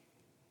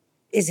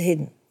is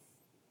hidden.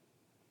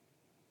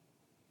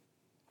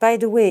 By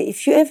the way,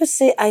 if you ever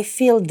say, I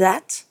feel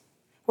that,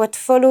 what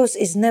follows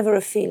is never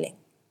a feeling.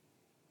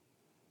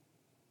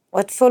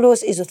 What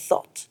follows is a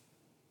thought.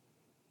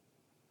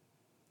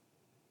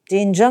 The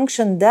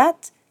injunction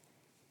that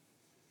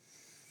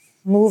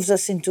moves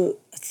us into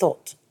a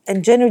thought.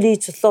 And generally,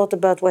 it's a thought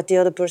about what the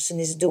other person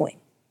is doing.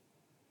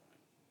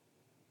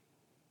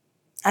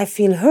 I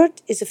feel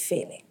hurt is a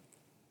feeling.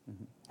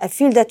 I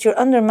feel that you're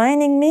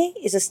undermining me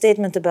is a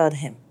statement about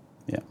him.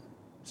 Yeah,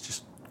 it's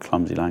just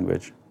clumsy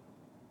language.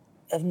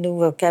 A new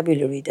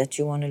vocabulary that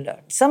you want to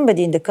learn.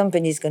 Somebody in the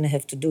company is going to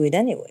have to do it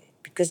anyway,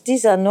 because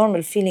these are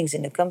normal feelings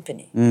in a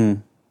company.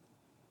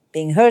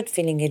 Being hurt,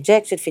 feeling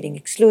rejected, feeling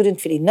excluded,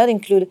 feeling not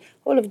included,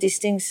 all of these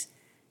things,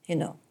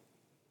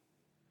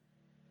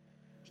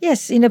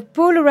 Yes, in a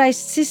polarized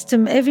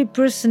system, every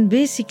person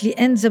basically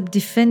ends up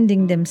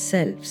defending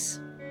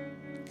themselves.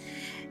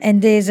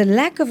 And there's a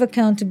lack of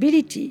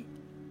accountability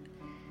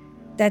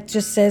that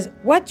just says,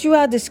 what you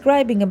are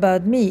describing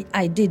about me,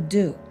 I did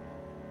do.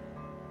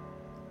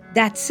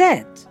 That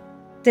said,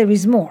 there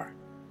is more.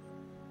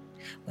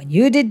 When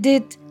you did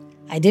it,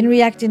 I didn't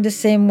react in the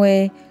same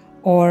way,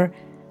 or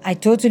I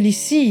totally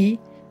see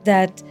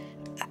that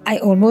I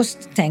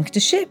almost tanked the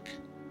ship.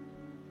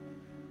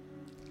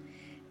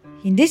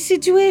 In this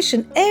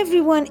situation,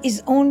 everyone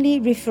is only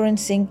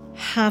referencing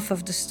half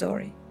of the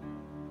story.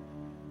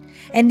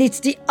 And it's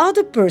the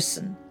other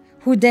person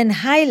who then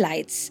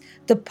highlights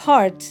the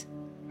part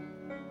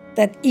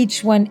that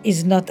each one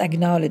is not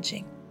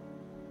acknowledging.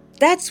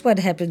 That's what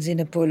happens in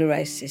a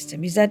polarized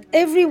system, is that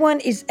everyone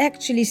is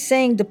actually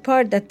saying the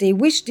part that they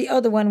wish the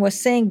other one was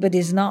saying but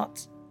is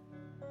not.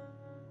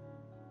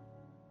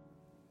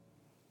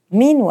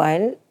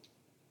 Meanwhile,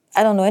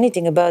 I don't know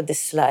anything about this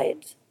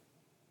slide,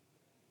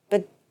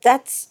 but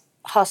that's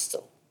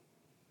hostile.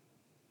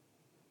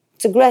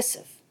 It's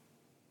aggressive.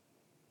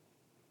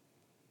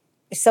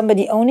 Is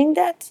somebody owning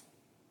that?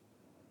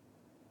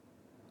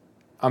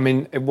 I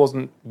mean, it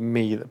wasn't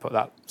me that put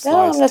that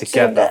slide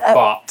together,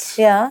 but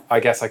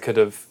I guess I could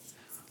have...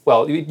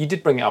 Well, you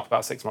did bring it up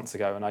about 6 months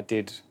ago, and I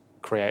did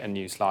create a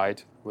new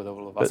slide with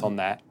all of us on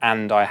there,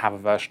 and I have a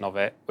version of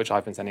it, which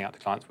I've been sending out to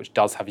clients, which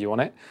does have you on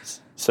it.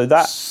 So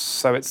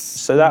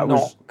it's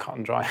not cut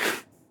and dry.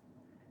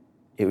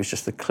 It was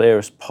just the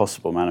clearest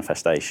possible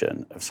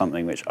manifestation of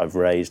something which I've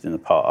raised in the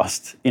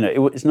past. You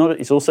know,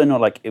 it's also not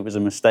like it was a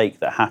mistake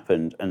that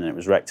happened and then it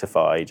was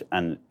rectified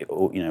and it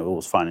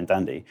was fine and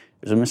dandy.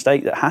 It was a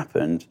mistake that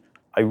happened.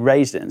 I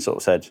raised it and sort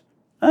of said,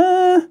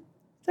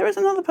 there is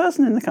another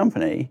person in the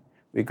company.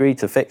 We agreed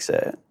to fix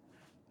it.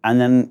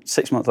 And then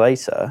 6 months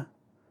later,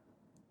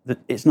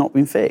 it's not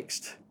been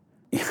fixed.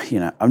 You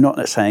know, I'm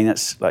not saying that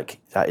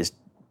is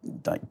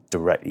like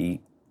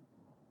directly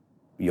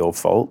your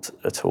fault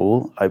at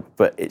all,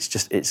 but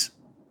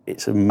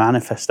it's a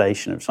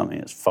manifestation of something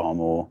that's far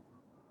more,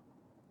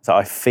 that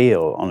I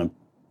feel on a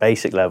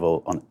basic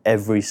level on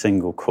every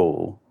single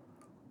call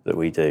that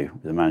we do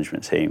with the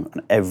management team,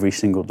 on every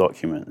single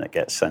document that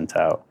gets sent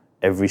out,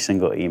 every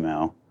single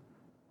email.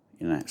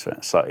 You know, so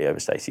slightly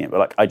overstating it,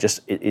 but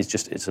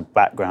it's a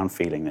background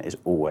feeling that is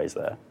always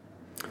there.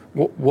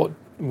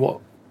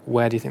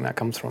 Where do you think that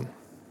comes from?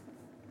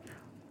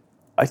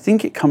 I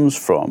think it comes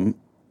from...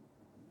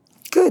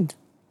 Good.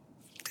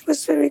 It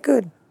was very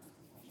good.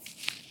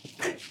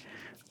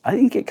 I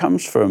think it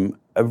comes from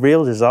a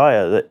real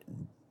desire that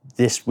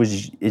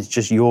is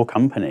just your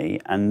company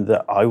and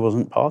that I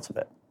wasn't part of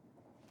it.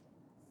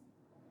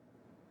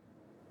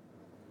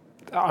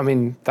 I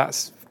mean,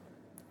 that's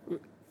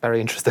very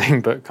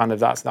interesting, but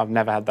I've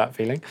never had that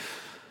feeling.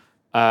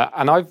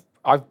 And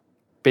I've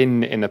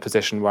been in a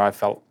position where I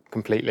felt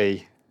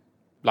completely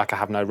like I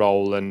have no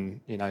role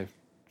and, you know,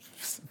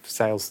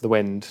 sails to the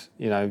wind,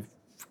 you know,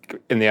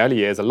 in the early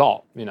years a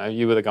lot. You know,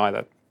 you were the guy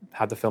that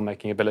had the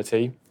filmmaking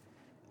ability.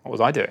 What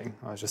was I doing?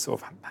 I was just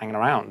sort of hanging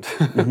around.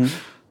 Mm-hmm.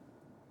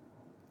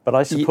 But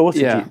I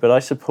supported you. But I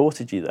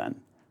supported you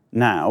then.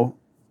 Now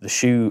the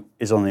shoe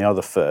is on the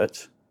other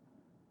foot.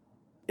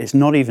 It's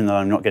not even that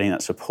I'm not getting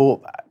that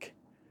support back.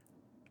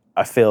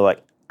 I feel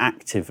like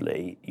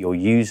actively you're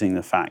using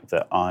the fact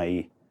that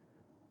I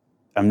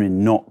am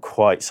in not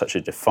quite such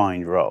a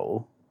defined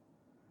role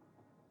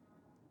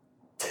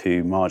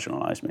to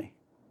marginalise me.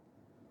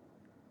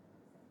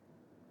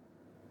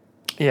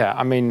 Yeah,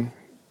 I mean,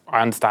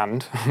 I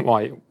understand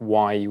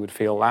why you would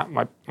feel that.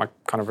 My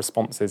kind of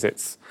response is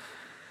it's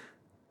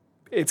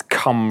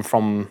come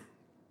from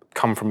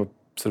a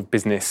sort of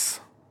business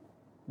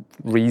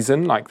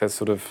reason, like there's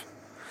sort of...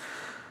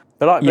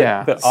 But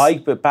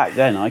back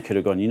then I could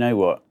have gone, you know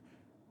what?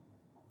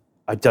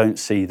 I don't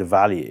see the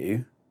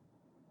value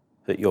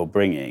that you're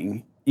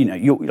bringing. You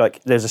know,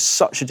 there's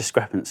such a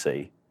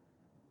discrepancy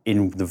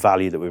in the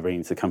value that we're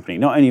bringing to the company.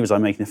 Not only was I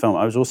making the film,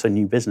 I was also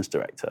new business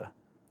director,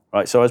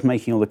 right? So I was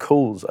making all the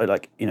calls,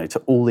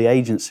 to all the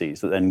agencies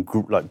that then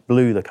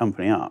blew the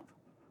company up,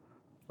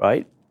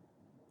 right?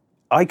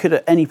 I could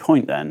at any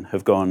point then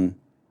have gone,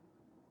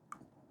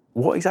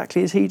 what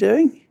exactly is he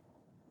doing?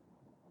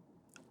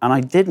 And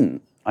I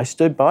didn't. I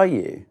stood by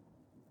you.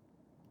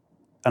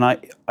 And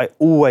I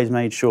always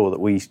made sure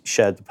that we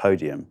shared the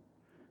podium.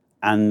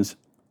 And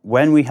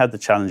when we had the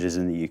challenges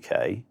in the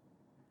UK,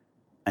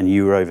 and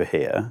you were over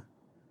here,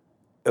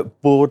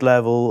 at board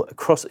level,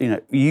 across,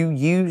 you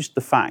used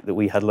the fact that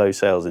we had low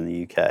sales in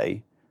the UK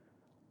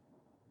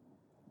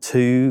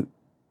to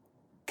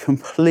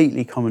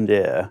completely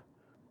commandeer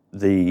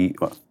the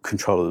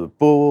control of the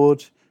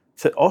board,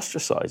 to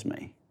ostracize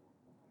me.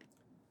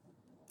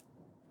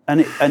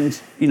 And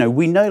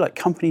we know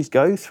companies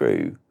go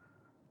through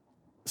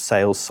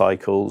sales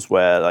cycles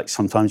where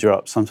sometimes you're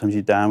up, sometimes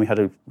you're down. We had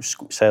a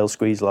sales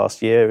squeeze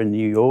last year in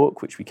New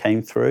York, which we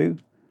came through.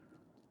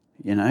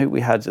 You know, we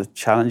had the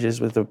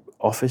challenges with the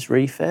office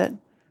refit.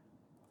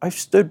 I've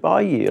stood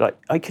by you.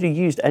 I could have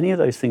used any of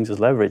those things as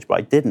leverage, but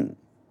I didn't.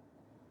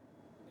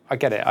 I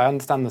get it. I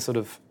understand the sort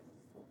of...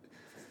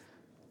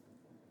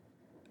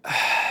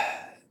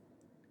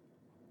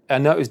 I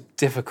know it was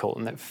difficult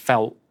and it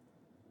felt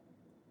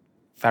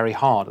very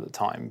hard at the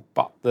time,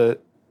 but the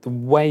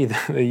way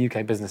that the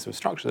UK business was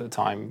structured at the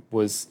time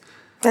was...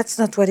 That's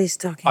not what he's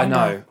talking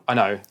about. I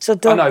know. So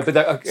don't, I know,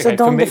 but so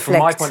don't from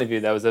my point of view,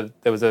 there was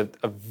a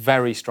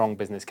very strong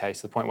business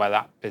case to the point where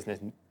that business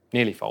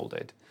nearly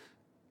folded.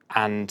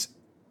 And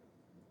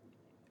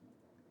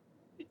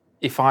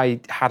if I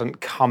hadn't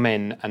come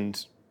in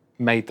and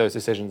made those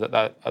decisions at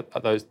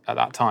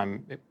that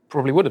time, it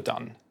probably would have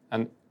done.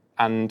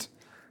 And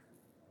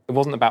It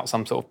wasn't about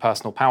some sort of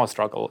personal power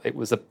struggle. It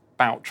was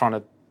about trying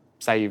to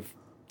save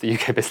the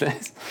UK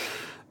business.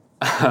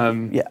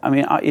 Yeah, I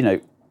mean,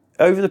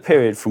 over the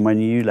period from when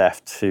you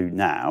left to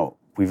now,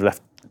 we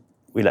let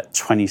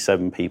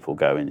 27 people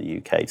go in the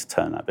UK to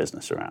turn that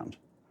business around,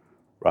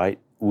 right?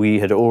 We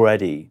had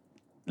already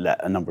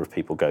let a number of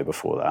people go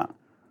before that.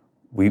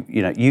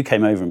 You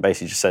came over and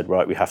basically just said,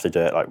 right, we have to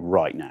do it like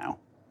right now,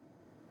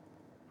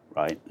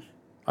 right?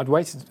 I'd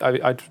waited.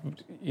 I'd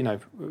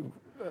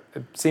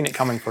seen it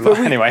coming for a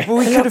long anyway.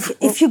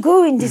 If you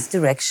go in this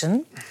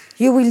direction,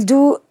 you will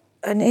do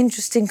an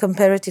interesting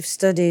comparative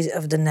study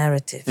of the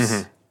narratives.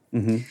 Mm-hmm.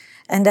 Mm-hmm.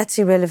 And that's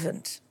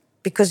irrelevant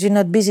because you're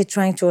not busy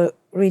trying to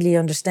really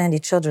understand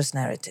each other's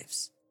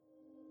narratives.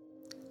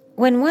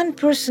 When one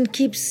person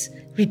keeps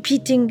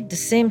repeating the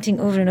same thing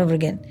over and over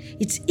again,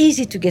 it's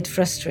easy to get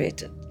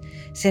frustrated.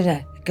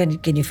 Say,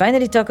 can you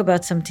finally talk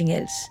about something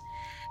else?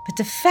 But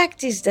the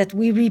fact is that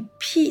we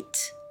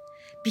repeat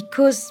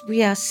because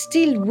we are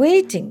still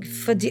waiting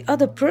for the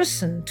other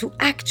person to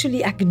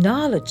actually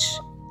acknowledge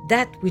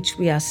that which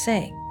we are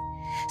saying.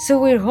 So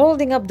we're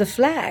holding up the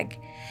flag,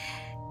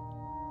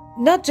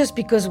 not just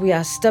because we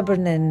are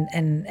stubborn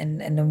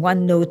and a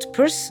one-note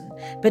person,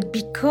 but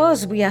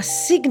because we are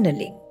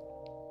signaling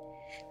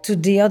to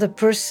the other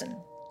person,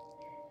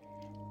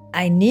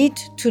 I need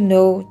to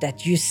know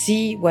that you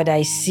see what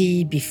I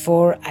see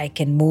before I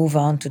can move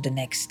on to the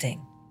next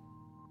thing.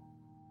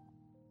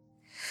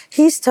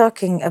 He's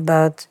talking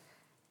about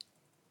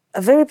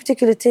a very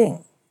particular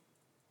thing,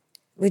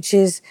 which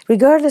is,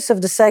 regardless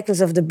of the cycles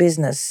of the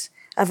business,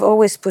 I've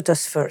always put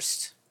us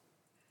first.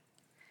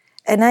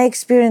 And I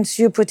experience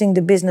you putting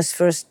the business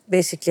first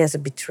basically as a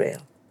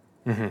betrayal.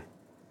 Mm-hmm.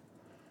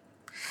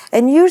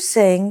 And you're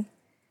saying,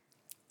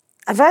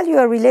 I value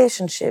our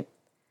relationship,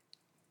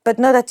 but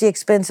not at the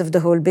expense of the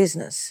whole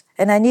business.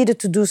 And I needed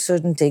to do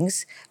certain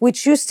things,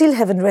 which you still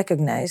haven't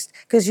recognized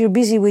because you're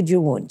busy with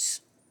your wounds.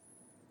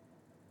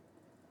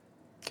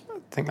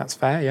 I think that's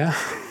fair, yeah.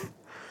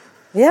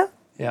 Yeah?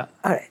 Yeah.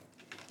 All right.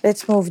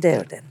 Let's move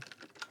there then.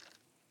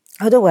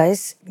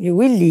 Otherwise, you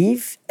will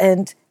leave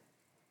and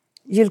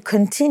you'll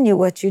continue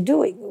what you're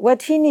doing.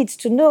 What he needs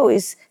to know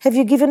is, have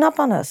you given up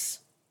on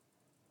us?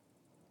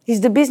 Is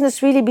the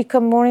business really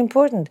become more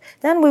important?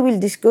 Then we will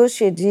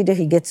negotiate either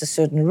he gets a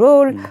certain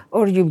role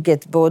or you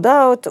get bought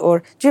out,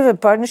 or do you have a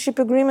partnership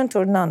agreement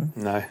or none?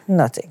 No.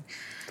 Nothing.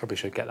 Probably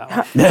should get that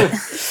one.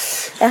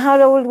 And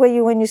how old were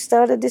you when you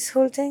started this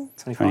whole thing?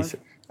 25.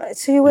 Right,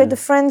 so you were the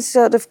friends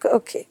sort of,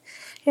 okay.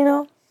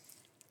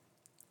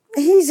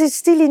 He's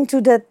still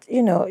into that,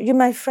 you're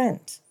my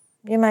friend.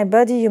 You're my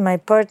buddy, you're my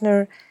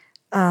partner,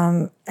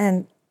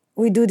 and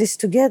we do this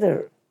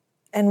together.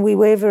 And we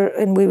wave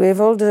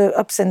all the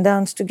ups and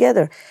downs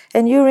together.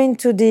 And you're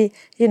into the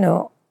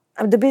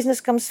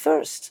business comes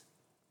first.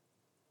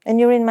 And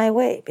you're in my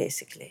way,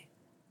 basically.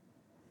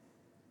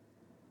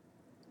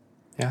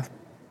 Yeah,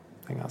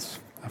 I think that's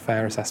a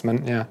fair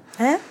assessment, yeah.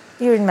 Huh?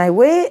 You're in my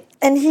way,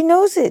 and he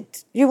knows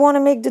it. You want to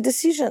make the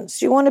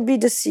decisions. You want to be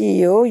the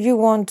CEO. You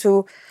want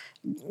to,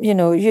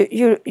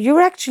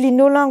 you're actually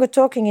no longer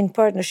talking in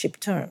partnership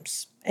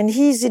terms. And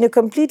he's in a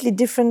completely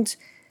different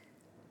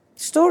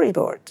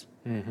storyboard.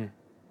 Mm-hmm.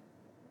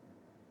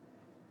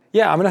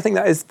 Yeah, I mean, I think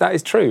that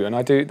is true, and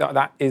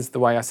that is the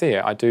way I see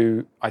it. I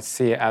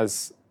see it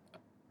as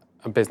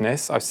a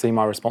business. I see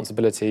my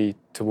responsibility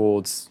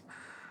towards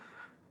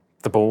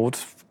the board,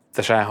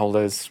 the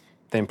shareholders,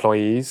 the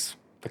employees,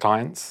 the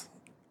clients.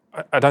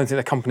 I don't think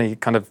the company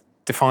kind of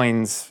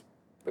defines,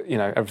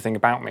 everything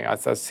about me. I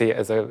see it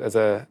as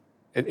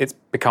it's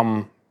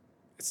become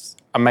it's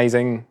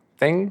amazing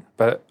thing,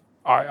 but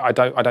I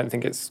don't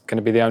think it's going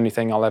to be the only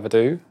thing I'll ever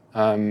do.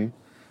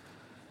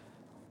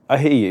 I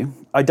hear you.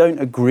 I don't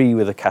agree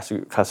with the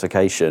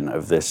classification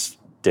of this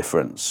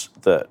difference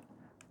that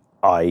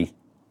I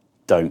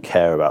don't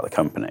care about the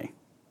company,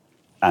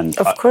 and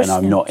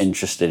I'm not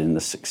interested in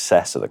the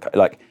success of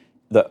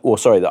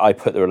that I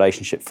put the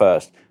relationship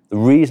first. The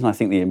reason I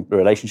think the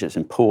relationship's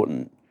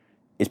important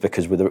is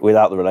because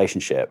without the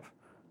relationship,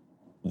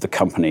 the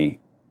company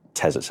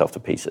tears itself to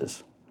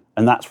pieces,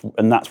 and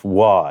that's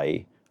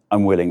why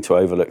I'm willing to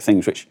overlook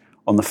things which,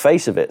 on the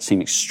face of it,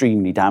 seem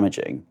extremely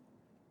damaging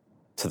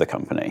to the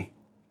company.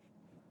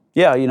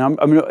 Yeah,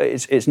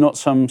 it's not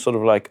some sort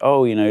of like,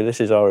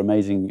 this is our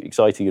amazing,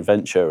 exciting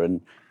adventure,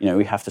 and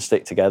we have to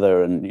stick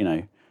together,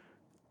 and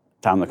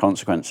damn the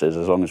consequences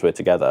as long as we're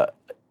together.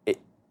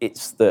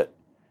 It's that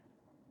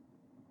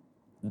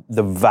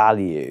the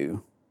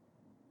value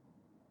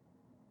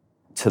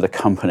to the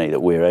company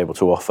that we're able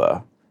to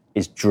offer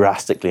is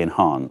drastically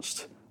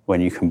enhanced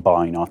when you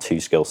combine our two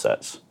skill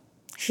sets.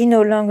 He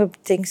no longer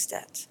thinks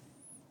that.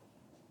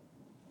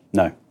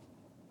 No.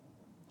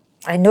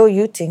 I know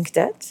you think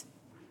that,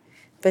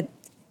 but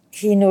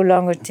he no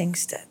longer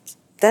thinks that.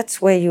 That's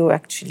where you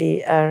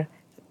actually are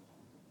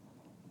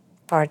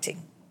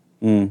parting.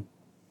 Mm.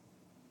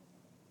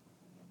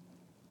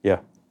 Yeah.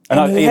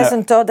 And he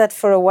hasn't thought that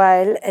for a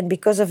while, and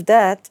because of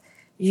that,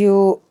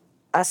 you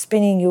are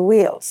spinning your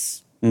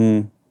wheels.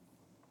 Mm.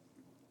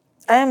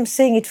 I am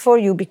saying it for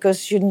you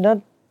because you're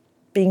not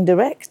being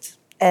direct.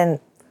 And,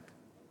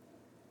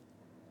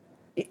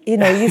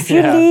 if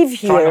you leave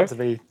here... Try not to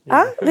be.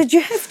 Yeah. But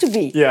you have to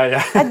be.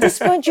 Yeah. At this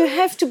point, you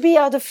have to be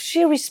out of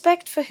sheer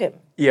respect for him.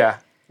 Yeah.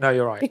 No,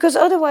 you're right. Because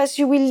otherwise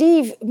you will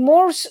leave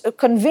more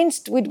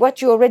convinced with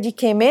what you already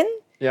came in.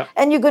 Yeah.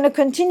 And you're going to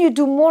continue to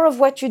do more of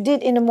what you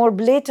did in a more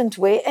blatant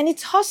way. And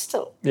it's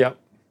hostile. Yeah.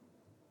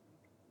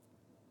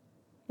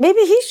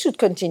 Maybe he should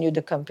continue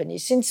the company,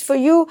 since for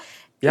you,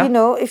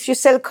 if you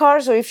sell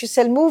cars or if you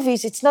sell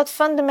movies, it's not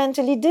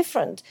fundamentally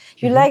different.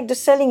 You like the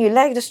selling, you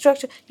like the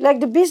structure, you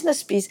like the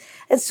business piece.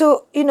 And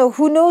so,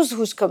 who knows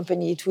whose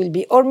company it will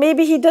be. Or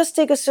maybe he does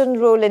take a certain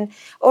role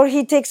or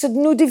he takes a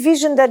new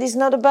division that is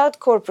not about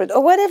corporate,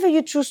 or whatever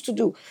you choose to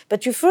do.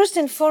 But you first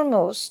and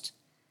foremost,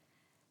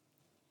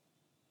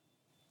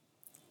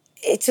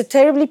 it's a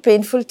terribly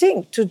painful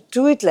thing to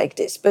do it like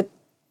this, but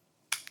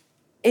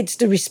it's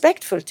the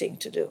respectful thing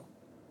to do.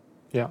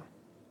 Yeah.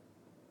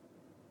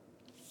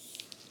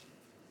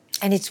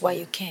 And it's why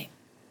you came.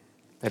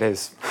 It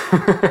is.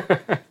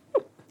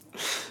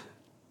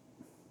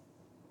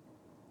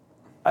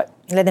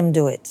 Let him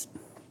do it.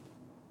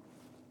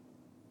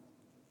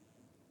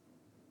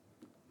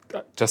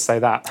 Just say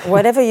that.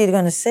 Whatever you're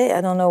going to say,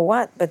 I don't know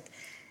what, but...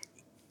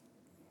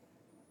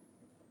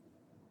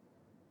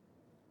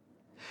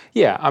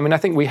 Yeah, I mean, I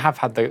think we have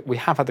had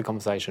the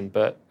conversation,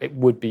 but it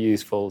would be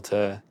useful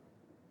for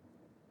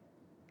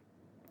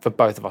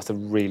both of us to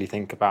really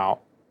think about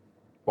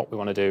what we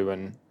want to do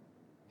and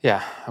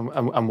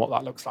what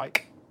that looks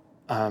like.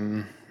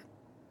 I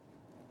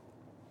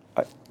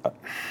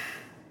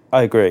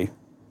agree.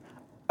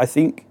 I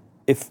think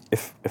if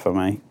I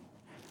may,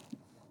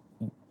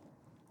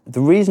 the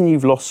reason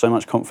you've lost so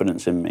much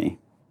confidence in me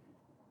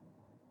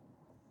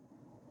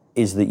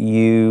is that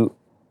you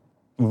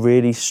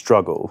really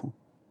struggle,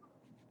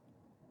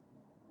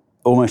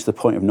 almost to the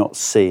point of not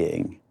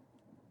seeing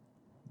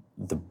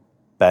the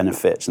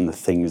benefits and the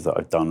things that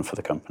I've done for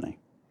the company.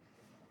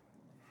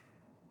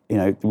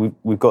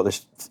 We've got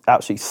this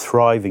absolutely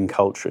thriving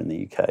culture in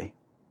the UK,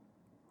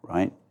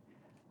 right?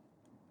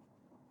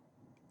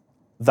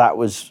 That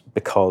was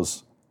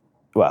because,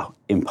 well,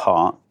 in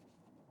part,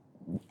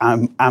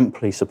 I'm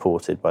amply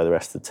supported by the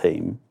rest of the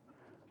team.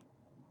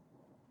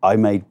 I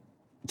made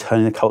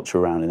turning the culture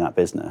around in that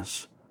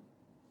business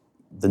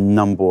the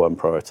number one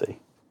priority.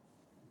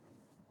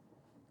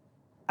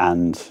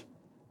 And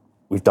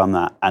we've done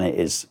that, and it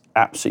is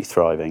absolutely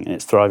thriving. And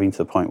it's thriving to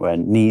the point where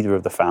neither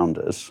of the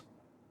founders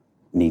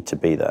need to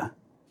be there.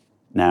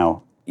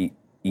 Now, you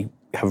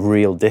have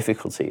real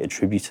difficulty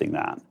attributing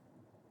that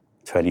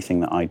to anything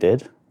that I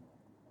did.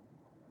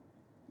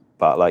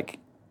 But,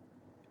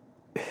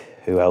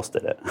 who else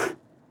did it?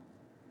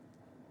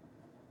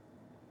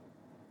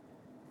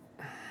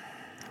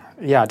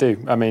 Yeah, I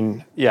do. I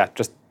mean,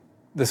 just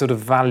the sort of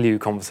value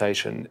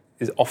conversation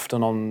is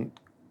often on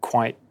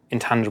quite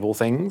intangible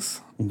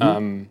things.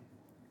 Mm-hmm.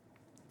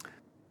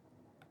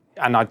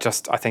 And I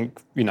think,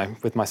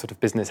 with my sort of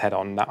business head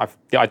on, that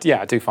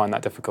I do find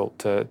that difficult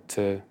to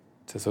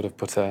sort of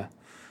put a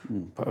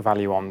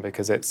value on,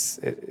 because it's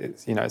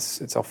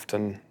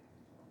often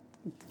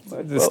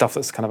the stuff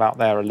that's kind of out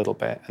there a little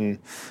bit. And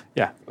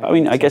I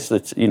mean, I guess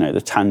that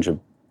the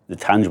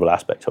tangible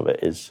aspect of it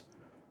is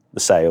the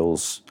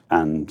sales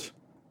and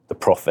the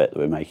profit that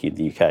we're making in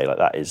the UK.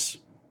 That is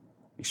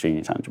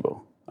extremely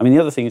tangible. I mean, the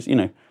other thing is,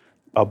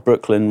 our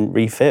Brooklyn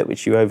refit,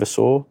 which you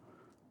oversaw,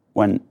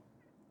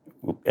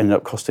 ended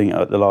up costing,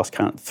 at the last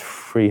count,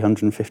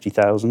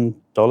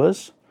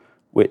 $350,000,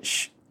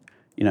 which,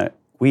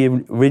 we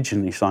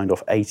originally signed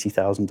off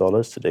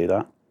 $80,000 to do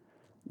that.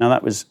 Now,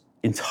 that was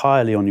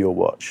entirely on your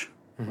watch,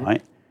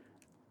 right?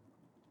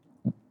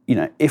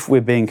 If we're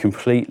being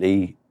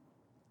completely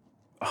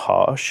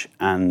harsh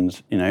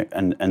and,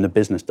 and the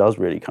business does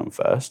really come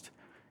first,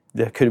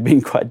 there could have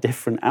been quite a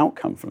different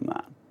outcome from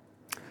that.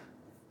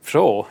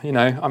 Sure,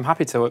 I'm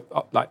happy to,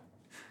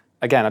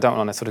 again, I don't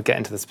want to sort of get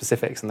into the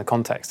specifics and the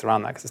context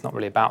around that, because it's not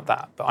really about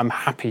that, but I'm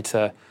happy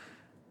to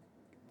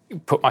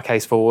put my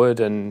case forward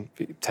and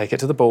take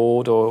it to the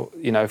board, or,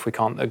 if we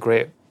can't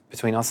agree it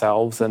between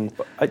ourselves,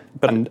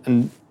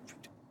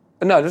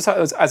 no, just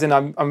as in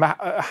I'm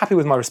happy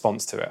with my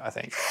response to it, I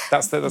think.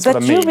 That's what I mean.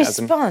 But your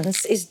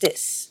response is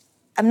this.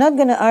 I'm not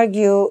going to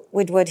argue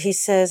with what he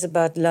says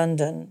about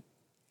London.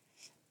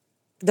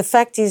 The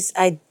fact is,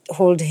 I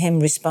hold him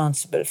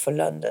responsible for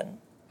London.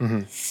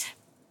 Mm-hmm.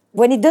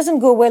 When it doesn't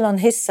go well on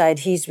his side,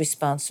 he's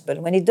responsible.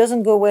 When it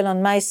doesn't go well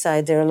on my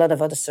side, there are a lot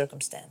of other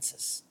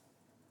circumstances.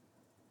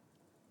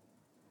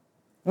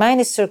 Mine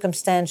is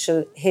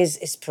circumstantial, his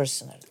is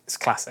personal. It's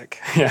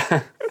classic,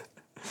 yeah.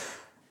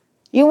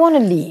 You want to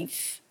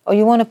leave, or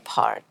you want to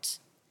part.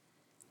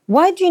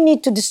 Why do you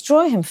need to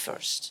destroy him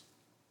first?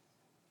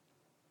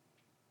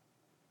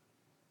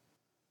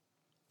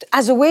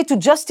 As a way to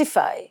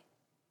justify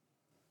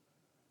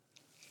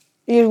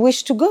your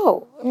wish to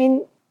go. I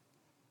mean,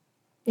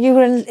 you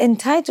are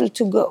entitled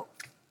to go.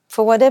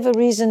 For whatever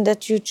reason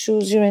that you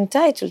choose, you're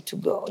entitled to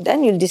go.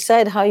 Then you'll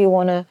decide how you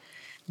want to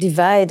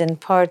divide and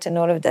part and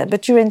all of that.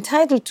 But you're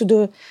entitled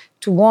to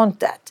want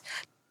that.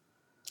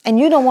 And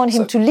you don't want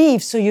him to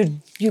leave, so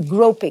you're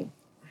groping.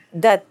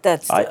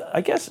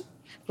 I guess.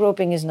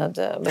 Groping is not.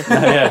 But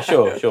Yeah,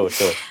 sure.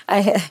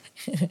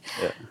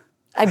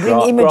 I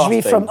bring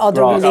imagery from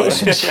other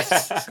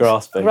relationships.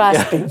 Grasping.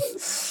 Grasping.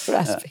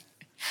 Grasping.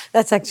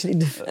 That's actually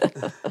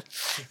the.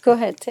 Go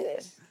ahead,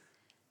 Therese.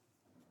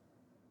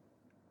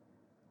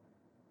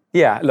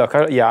 Yeah, look,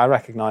 I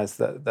recognise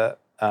that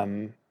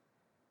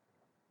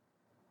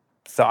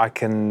so I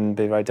can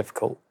be very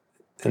difficult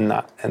in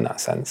that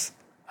sense.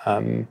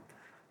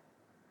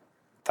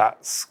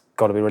 That's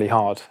got to be really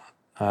hard.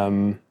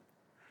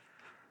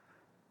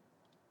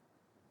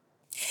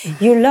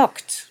 You're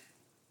locked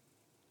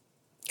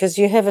because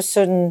you have a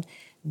certain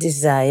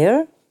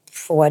desire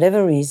for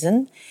whatever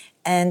reason,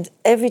 and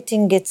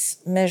everything gets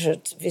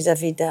measured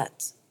vis-a-vis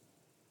that.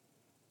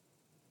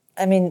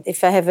 I mean,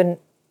 if I have a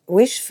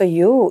wish for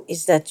you,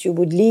 is that you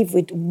would leave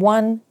with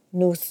one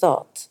new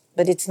thought,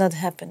 but it's not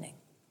happening.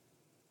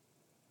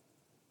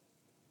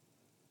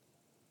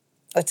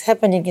 What's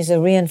happening is a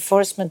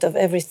reinforcement of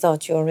every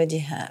thought you already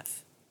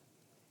have.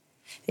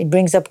 It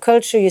brings up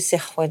culture, you say,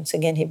 once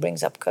again, he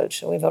brings up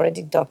culture. We've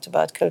already talked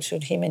about culture,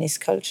 him and his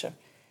culture.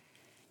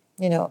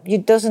 You know,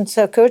 it doesn't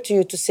occur to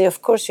you to say,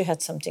 of course you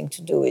had something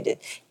to do with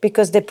it,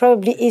 because there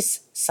probably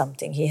is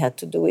something he had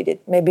to do with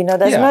it. Maybe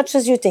not as much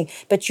as you think,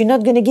 but you're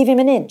not going to give him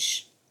an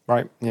inch.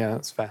 Right, yeah,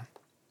 that's fair.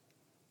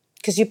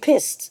 Because you're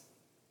pissed.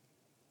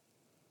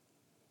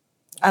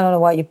 I don't know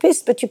why you're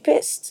pissed, but you're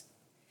pissed.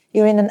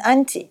 You're in an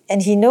anti,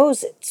 and he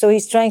knows it. So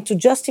he's trying to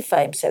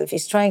justify himself.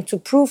 He's trying to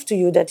prove to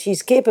you that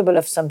he's capable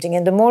of something.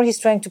 And the more he's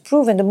trying to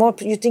prove, and the more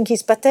you think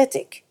he's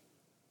pathetic.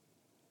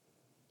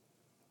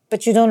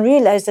 But you don't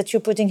realize that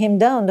you're putting him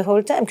down the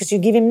whole time because you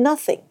give him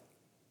nothing.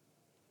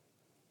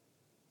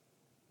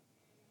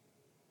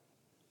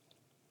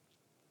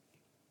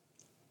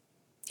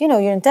 You know,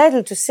 you're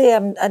entitled to say,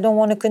 I don't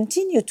want to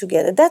continue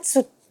together. That's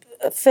a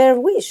fair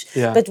wish.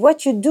 Yeah. But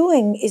what you're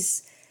doing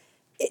is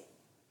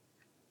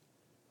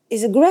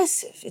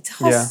aggressive. It's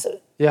hostile.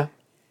 Yeah.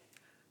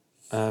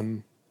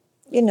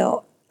 You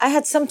know, I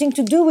had something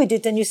to do with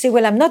it, and you say,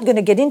 well, I'm not going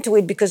to get into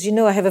it because, you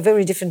know, I have a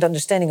very different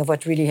understanding of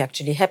what really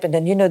actually happened,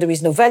 and, you know, there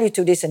is no value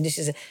to this, and this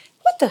is...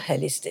 What the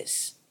hell is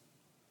this?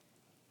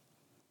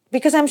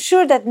 Because I'm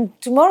sure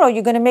that tomorrow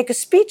you're going to make a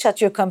speech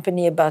at your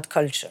company about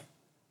culture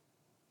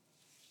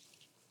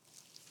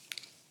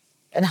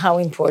and how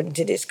important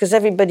it is, because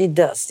everybody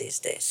does these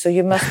days, so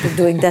you must be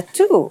doing that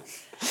too.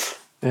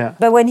 Yeah.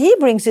 But when he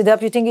brings it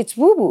up, you think it's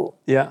woo-woo.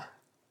 Yeah.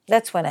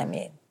 That's what I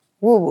mean.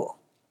 Woo-woo.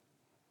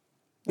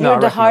 No,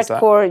 You're the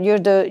hardcore,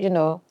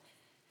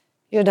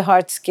 you're the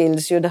hard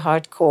skills, you're the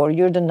hardcore,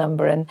 you're the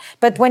number.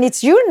 But when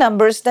it's your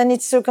numbers, then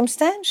it's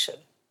circumstantial.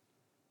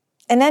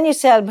 And then you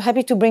say, I'm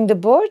happy to bring the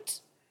board,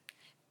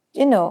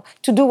 you know,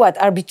 to do what?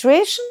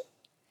 Arbitration?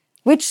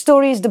 Which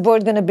story is the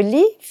board going to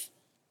believe?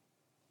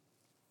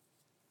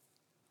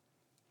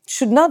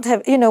 Should not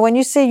have, you know, when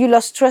you say you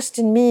lost trust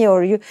in me,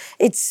 or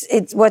it's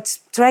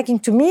what's striking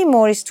to me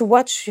more is to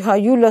watch how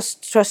you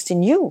lost trust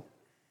in you.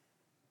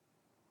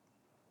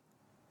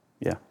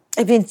 Yeah.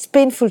 I mean, it's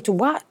painful to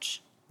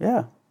watch.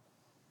 Yeah.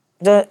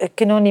 I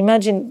can only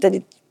imagine that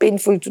it's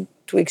painful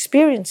to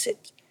experience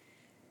it.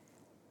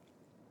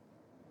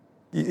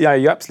 Yeah,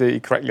 you absolutely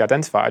correctly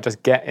identify. I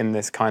just get in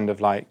this kind of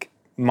like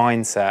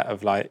mindset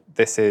of like,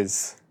 this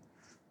is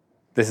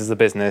the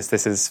business,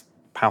 this is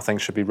how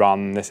things should be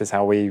run, this is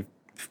how we,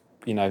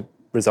 you know,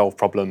 resolve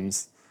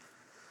problems.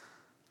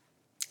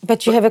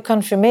 But you have a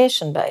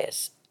confirmation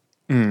bias.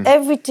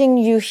 Everything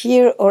you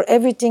hear or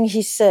everything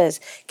he says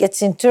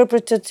gets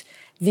interpreted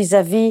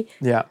vis-a-vis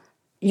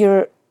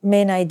your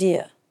main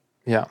idea.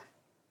 Yeah.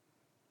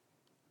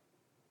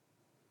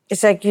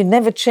 It's like you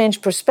never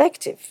change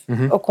perspective.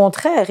 Au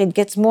contraire, it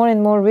gets more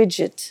and more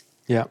rigid.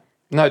 Yeah.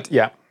 No,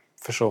 yeah,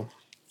 for sure.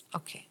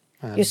 Okay.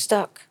 You're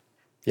stuck.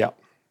 Yeah.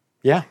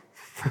 Yeah.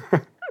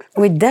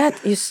 With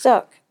that, you're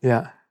stuck.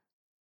 Yeah.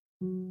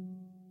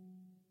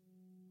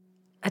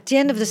 At the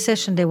end of the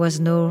session, there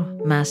was no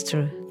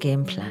master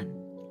game plan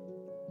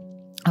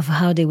of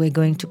how they were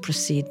going to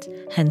proceed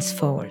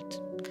henceforward.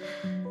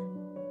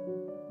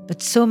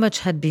 But so much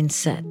had been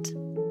said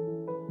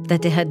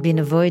that they had been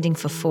avoiding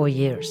for 4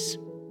 years.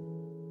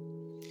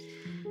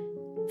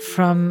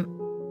 From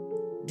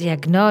the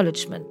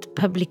acknowledgement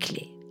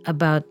publicly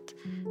about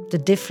the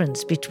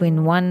difference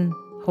between one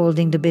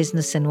holding the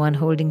business and one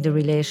holding the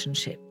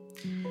relationship,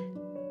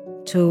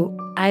 to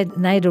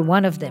neither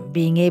one of them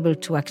being able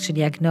to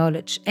actually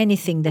acknowledge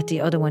anything that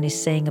the other one is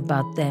saying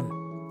about them,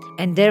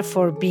 and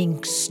therefore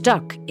being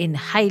stuck in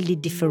highly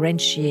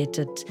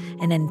differentiated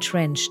and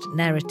entrenched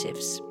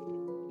narratives,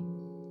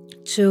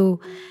 to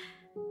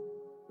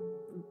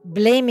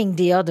blaming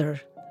the other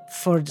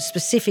for the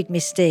specific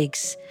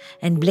mistakes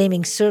and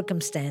blaming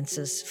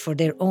circumstances for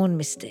their own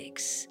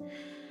mistakes.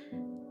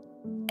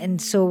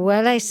 And so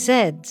while I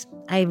said,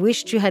 I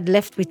wished you had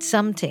left with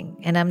something,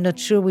 and I'm not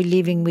sure we're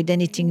leaving with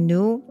anything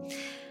new,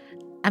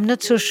 I'm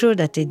not so sure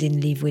that they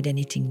didn't leave with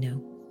anything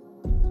new.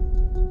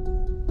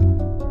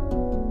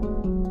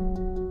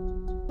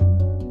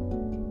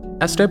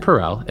 Esther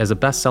Perel is a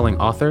best-selling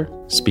author,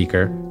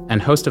 speaker, and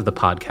host of the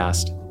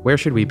podcast, Where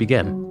Should We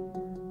Begin?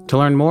 To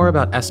learn more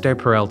about Esther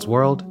Perel's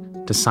world,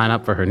 to sign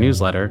up for her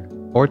newsletter,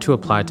 or to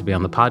apply to be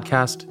on the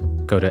podcast,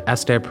 go to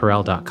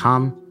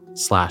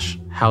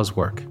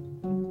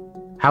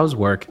estherperel.com/howswork. How's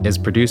Work is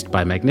produced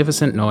by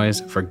Magnificent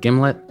Noise for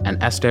Gimlet and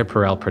Esther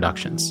Perel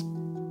Productions.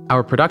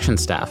 Our production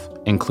staff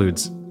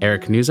includes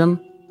Eric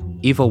Newsom,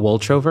 Eva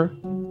Wolchover,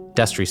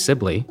 Destry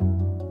Sibley,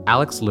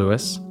 Alex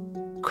Lewis,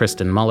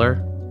 Kristen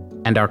Muller,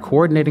 and our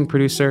coordinating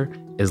producer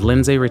is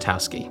Lindsay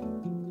Rutowski.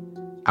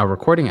 Our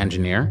recording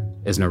engineer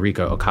is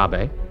Noriko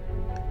Okabe,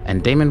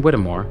 and Damon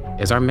Whittemore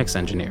is our mix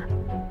engineer.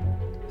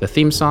 The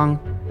theme song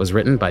was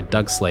written by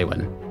Doug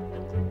Slaywin,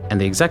 and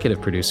the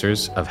executive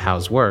producers of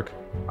How's Work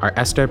are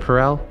Esther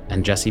Perel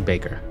and Jesse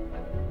Baker.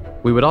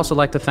 We would also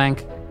like to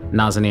thank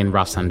Nazanin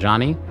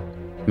Rafsanjani,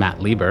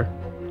 Matt Lieber,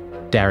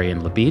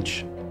 Darian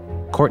LaBeach,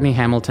 Courtney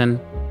Hamilton,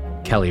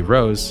 Kelly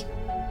Rose,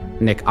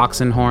 Nick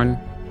Oxenhorn,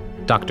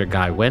 Dr.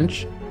 Guy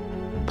Winch,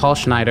 Paul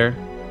Schneider,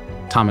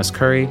 Thomas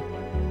Curry,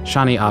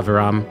 Shani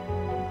Aviram,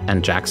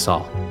 and Jack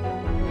Saul.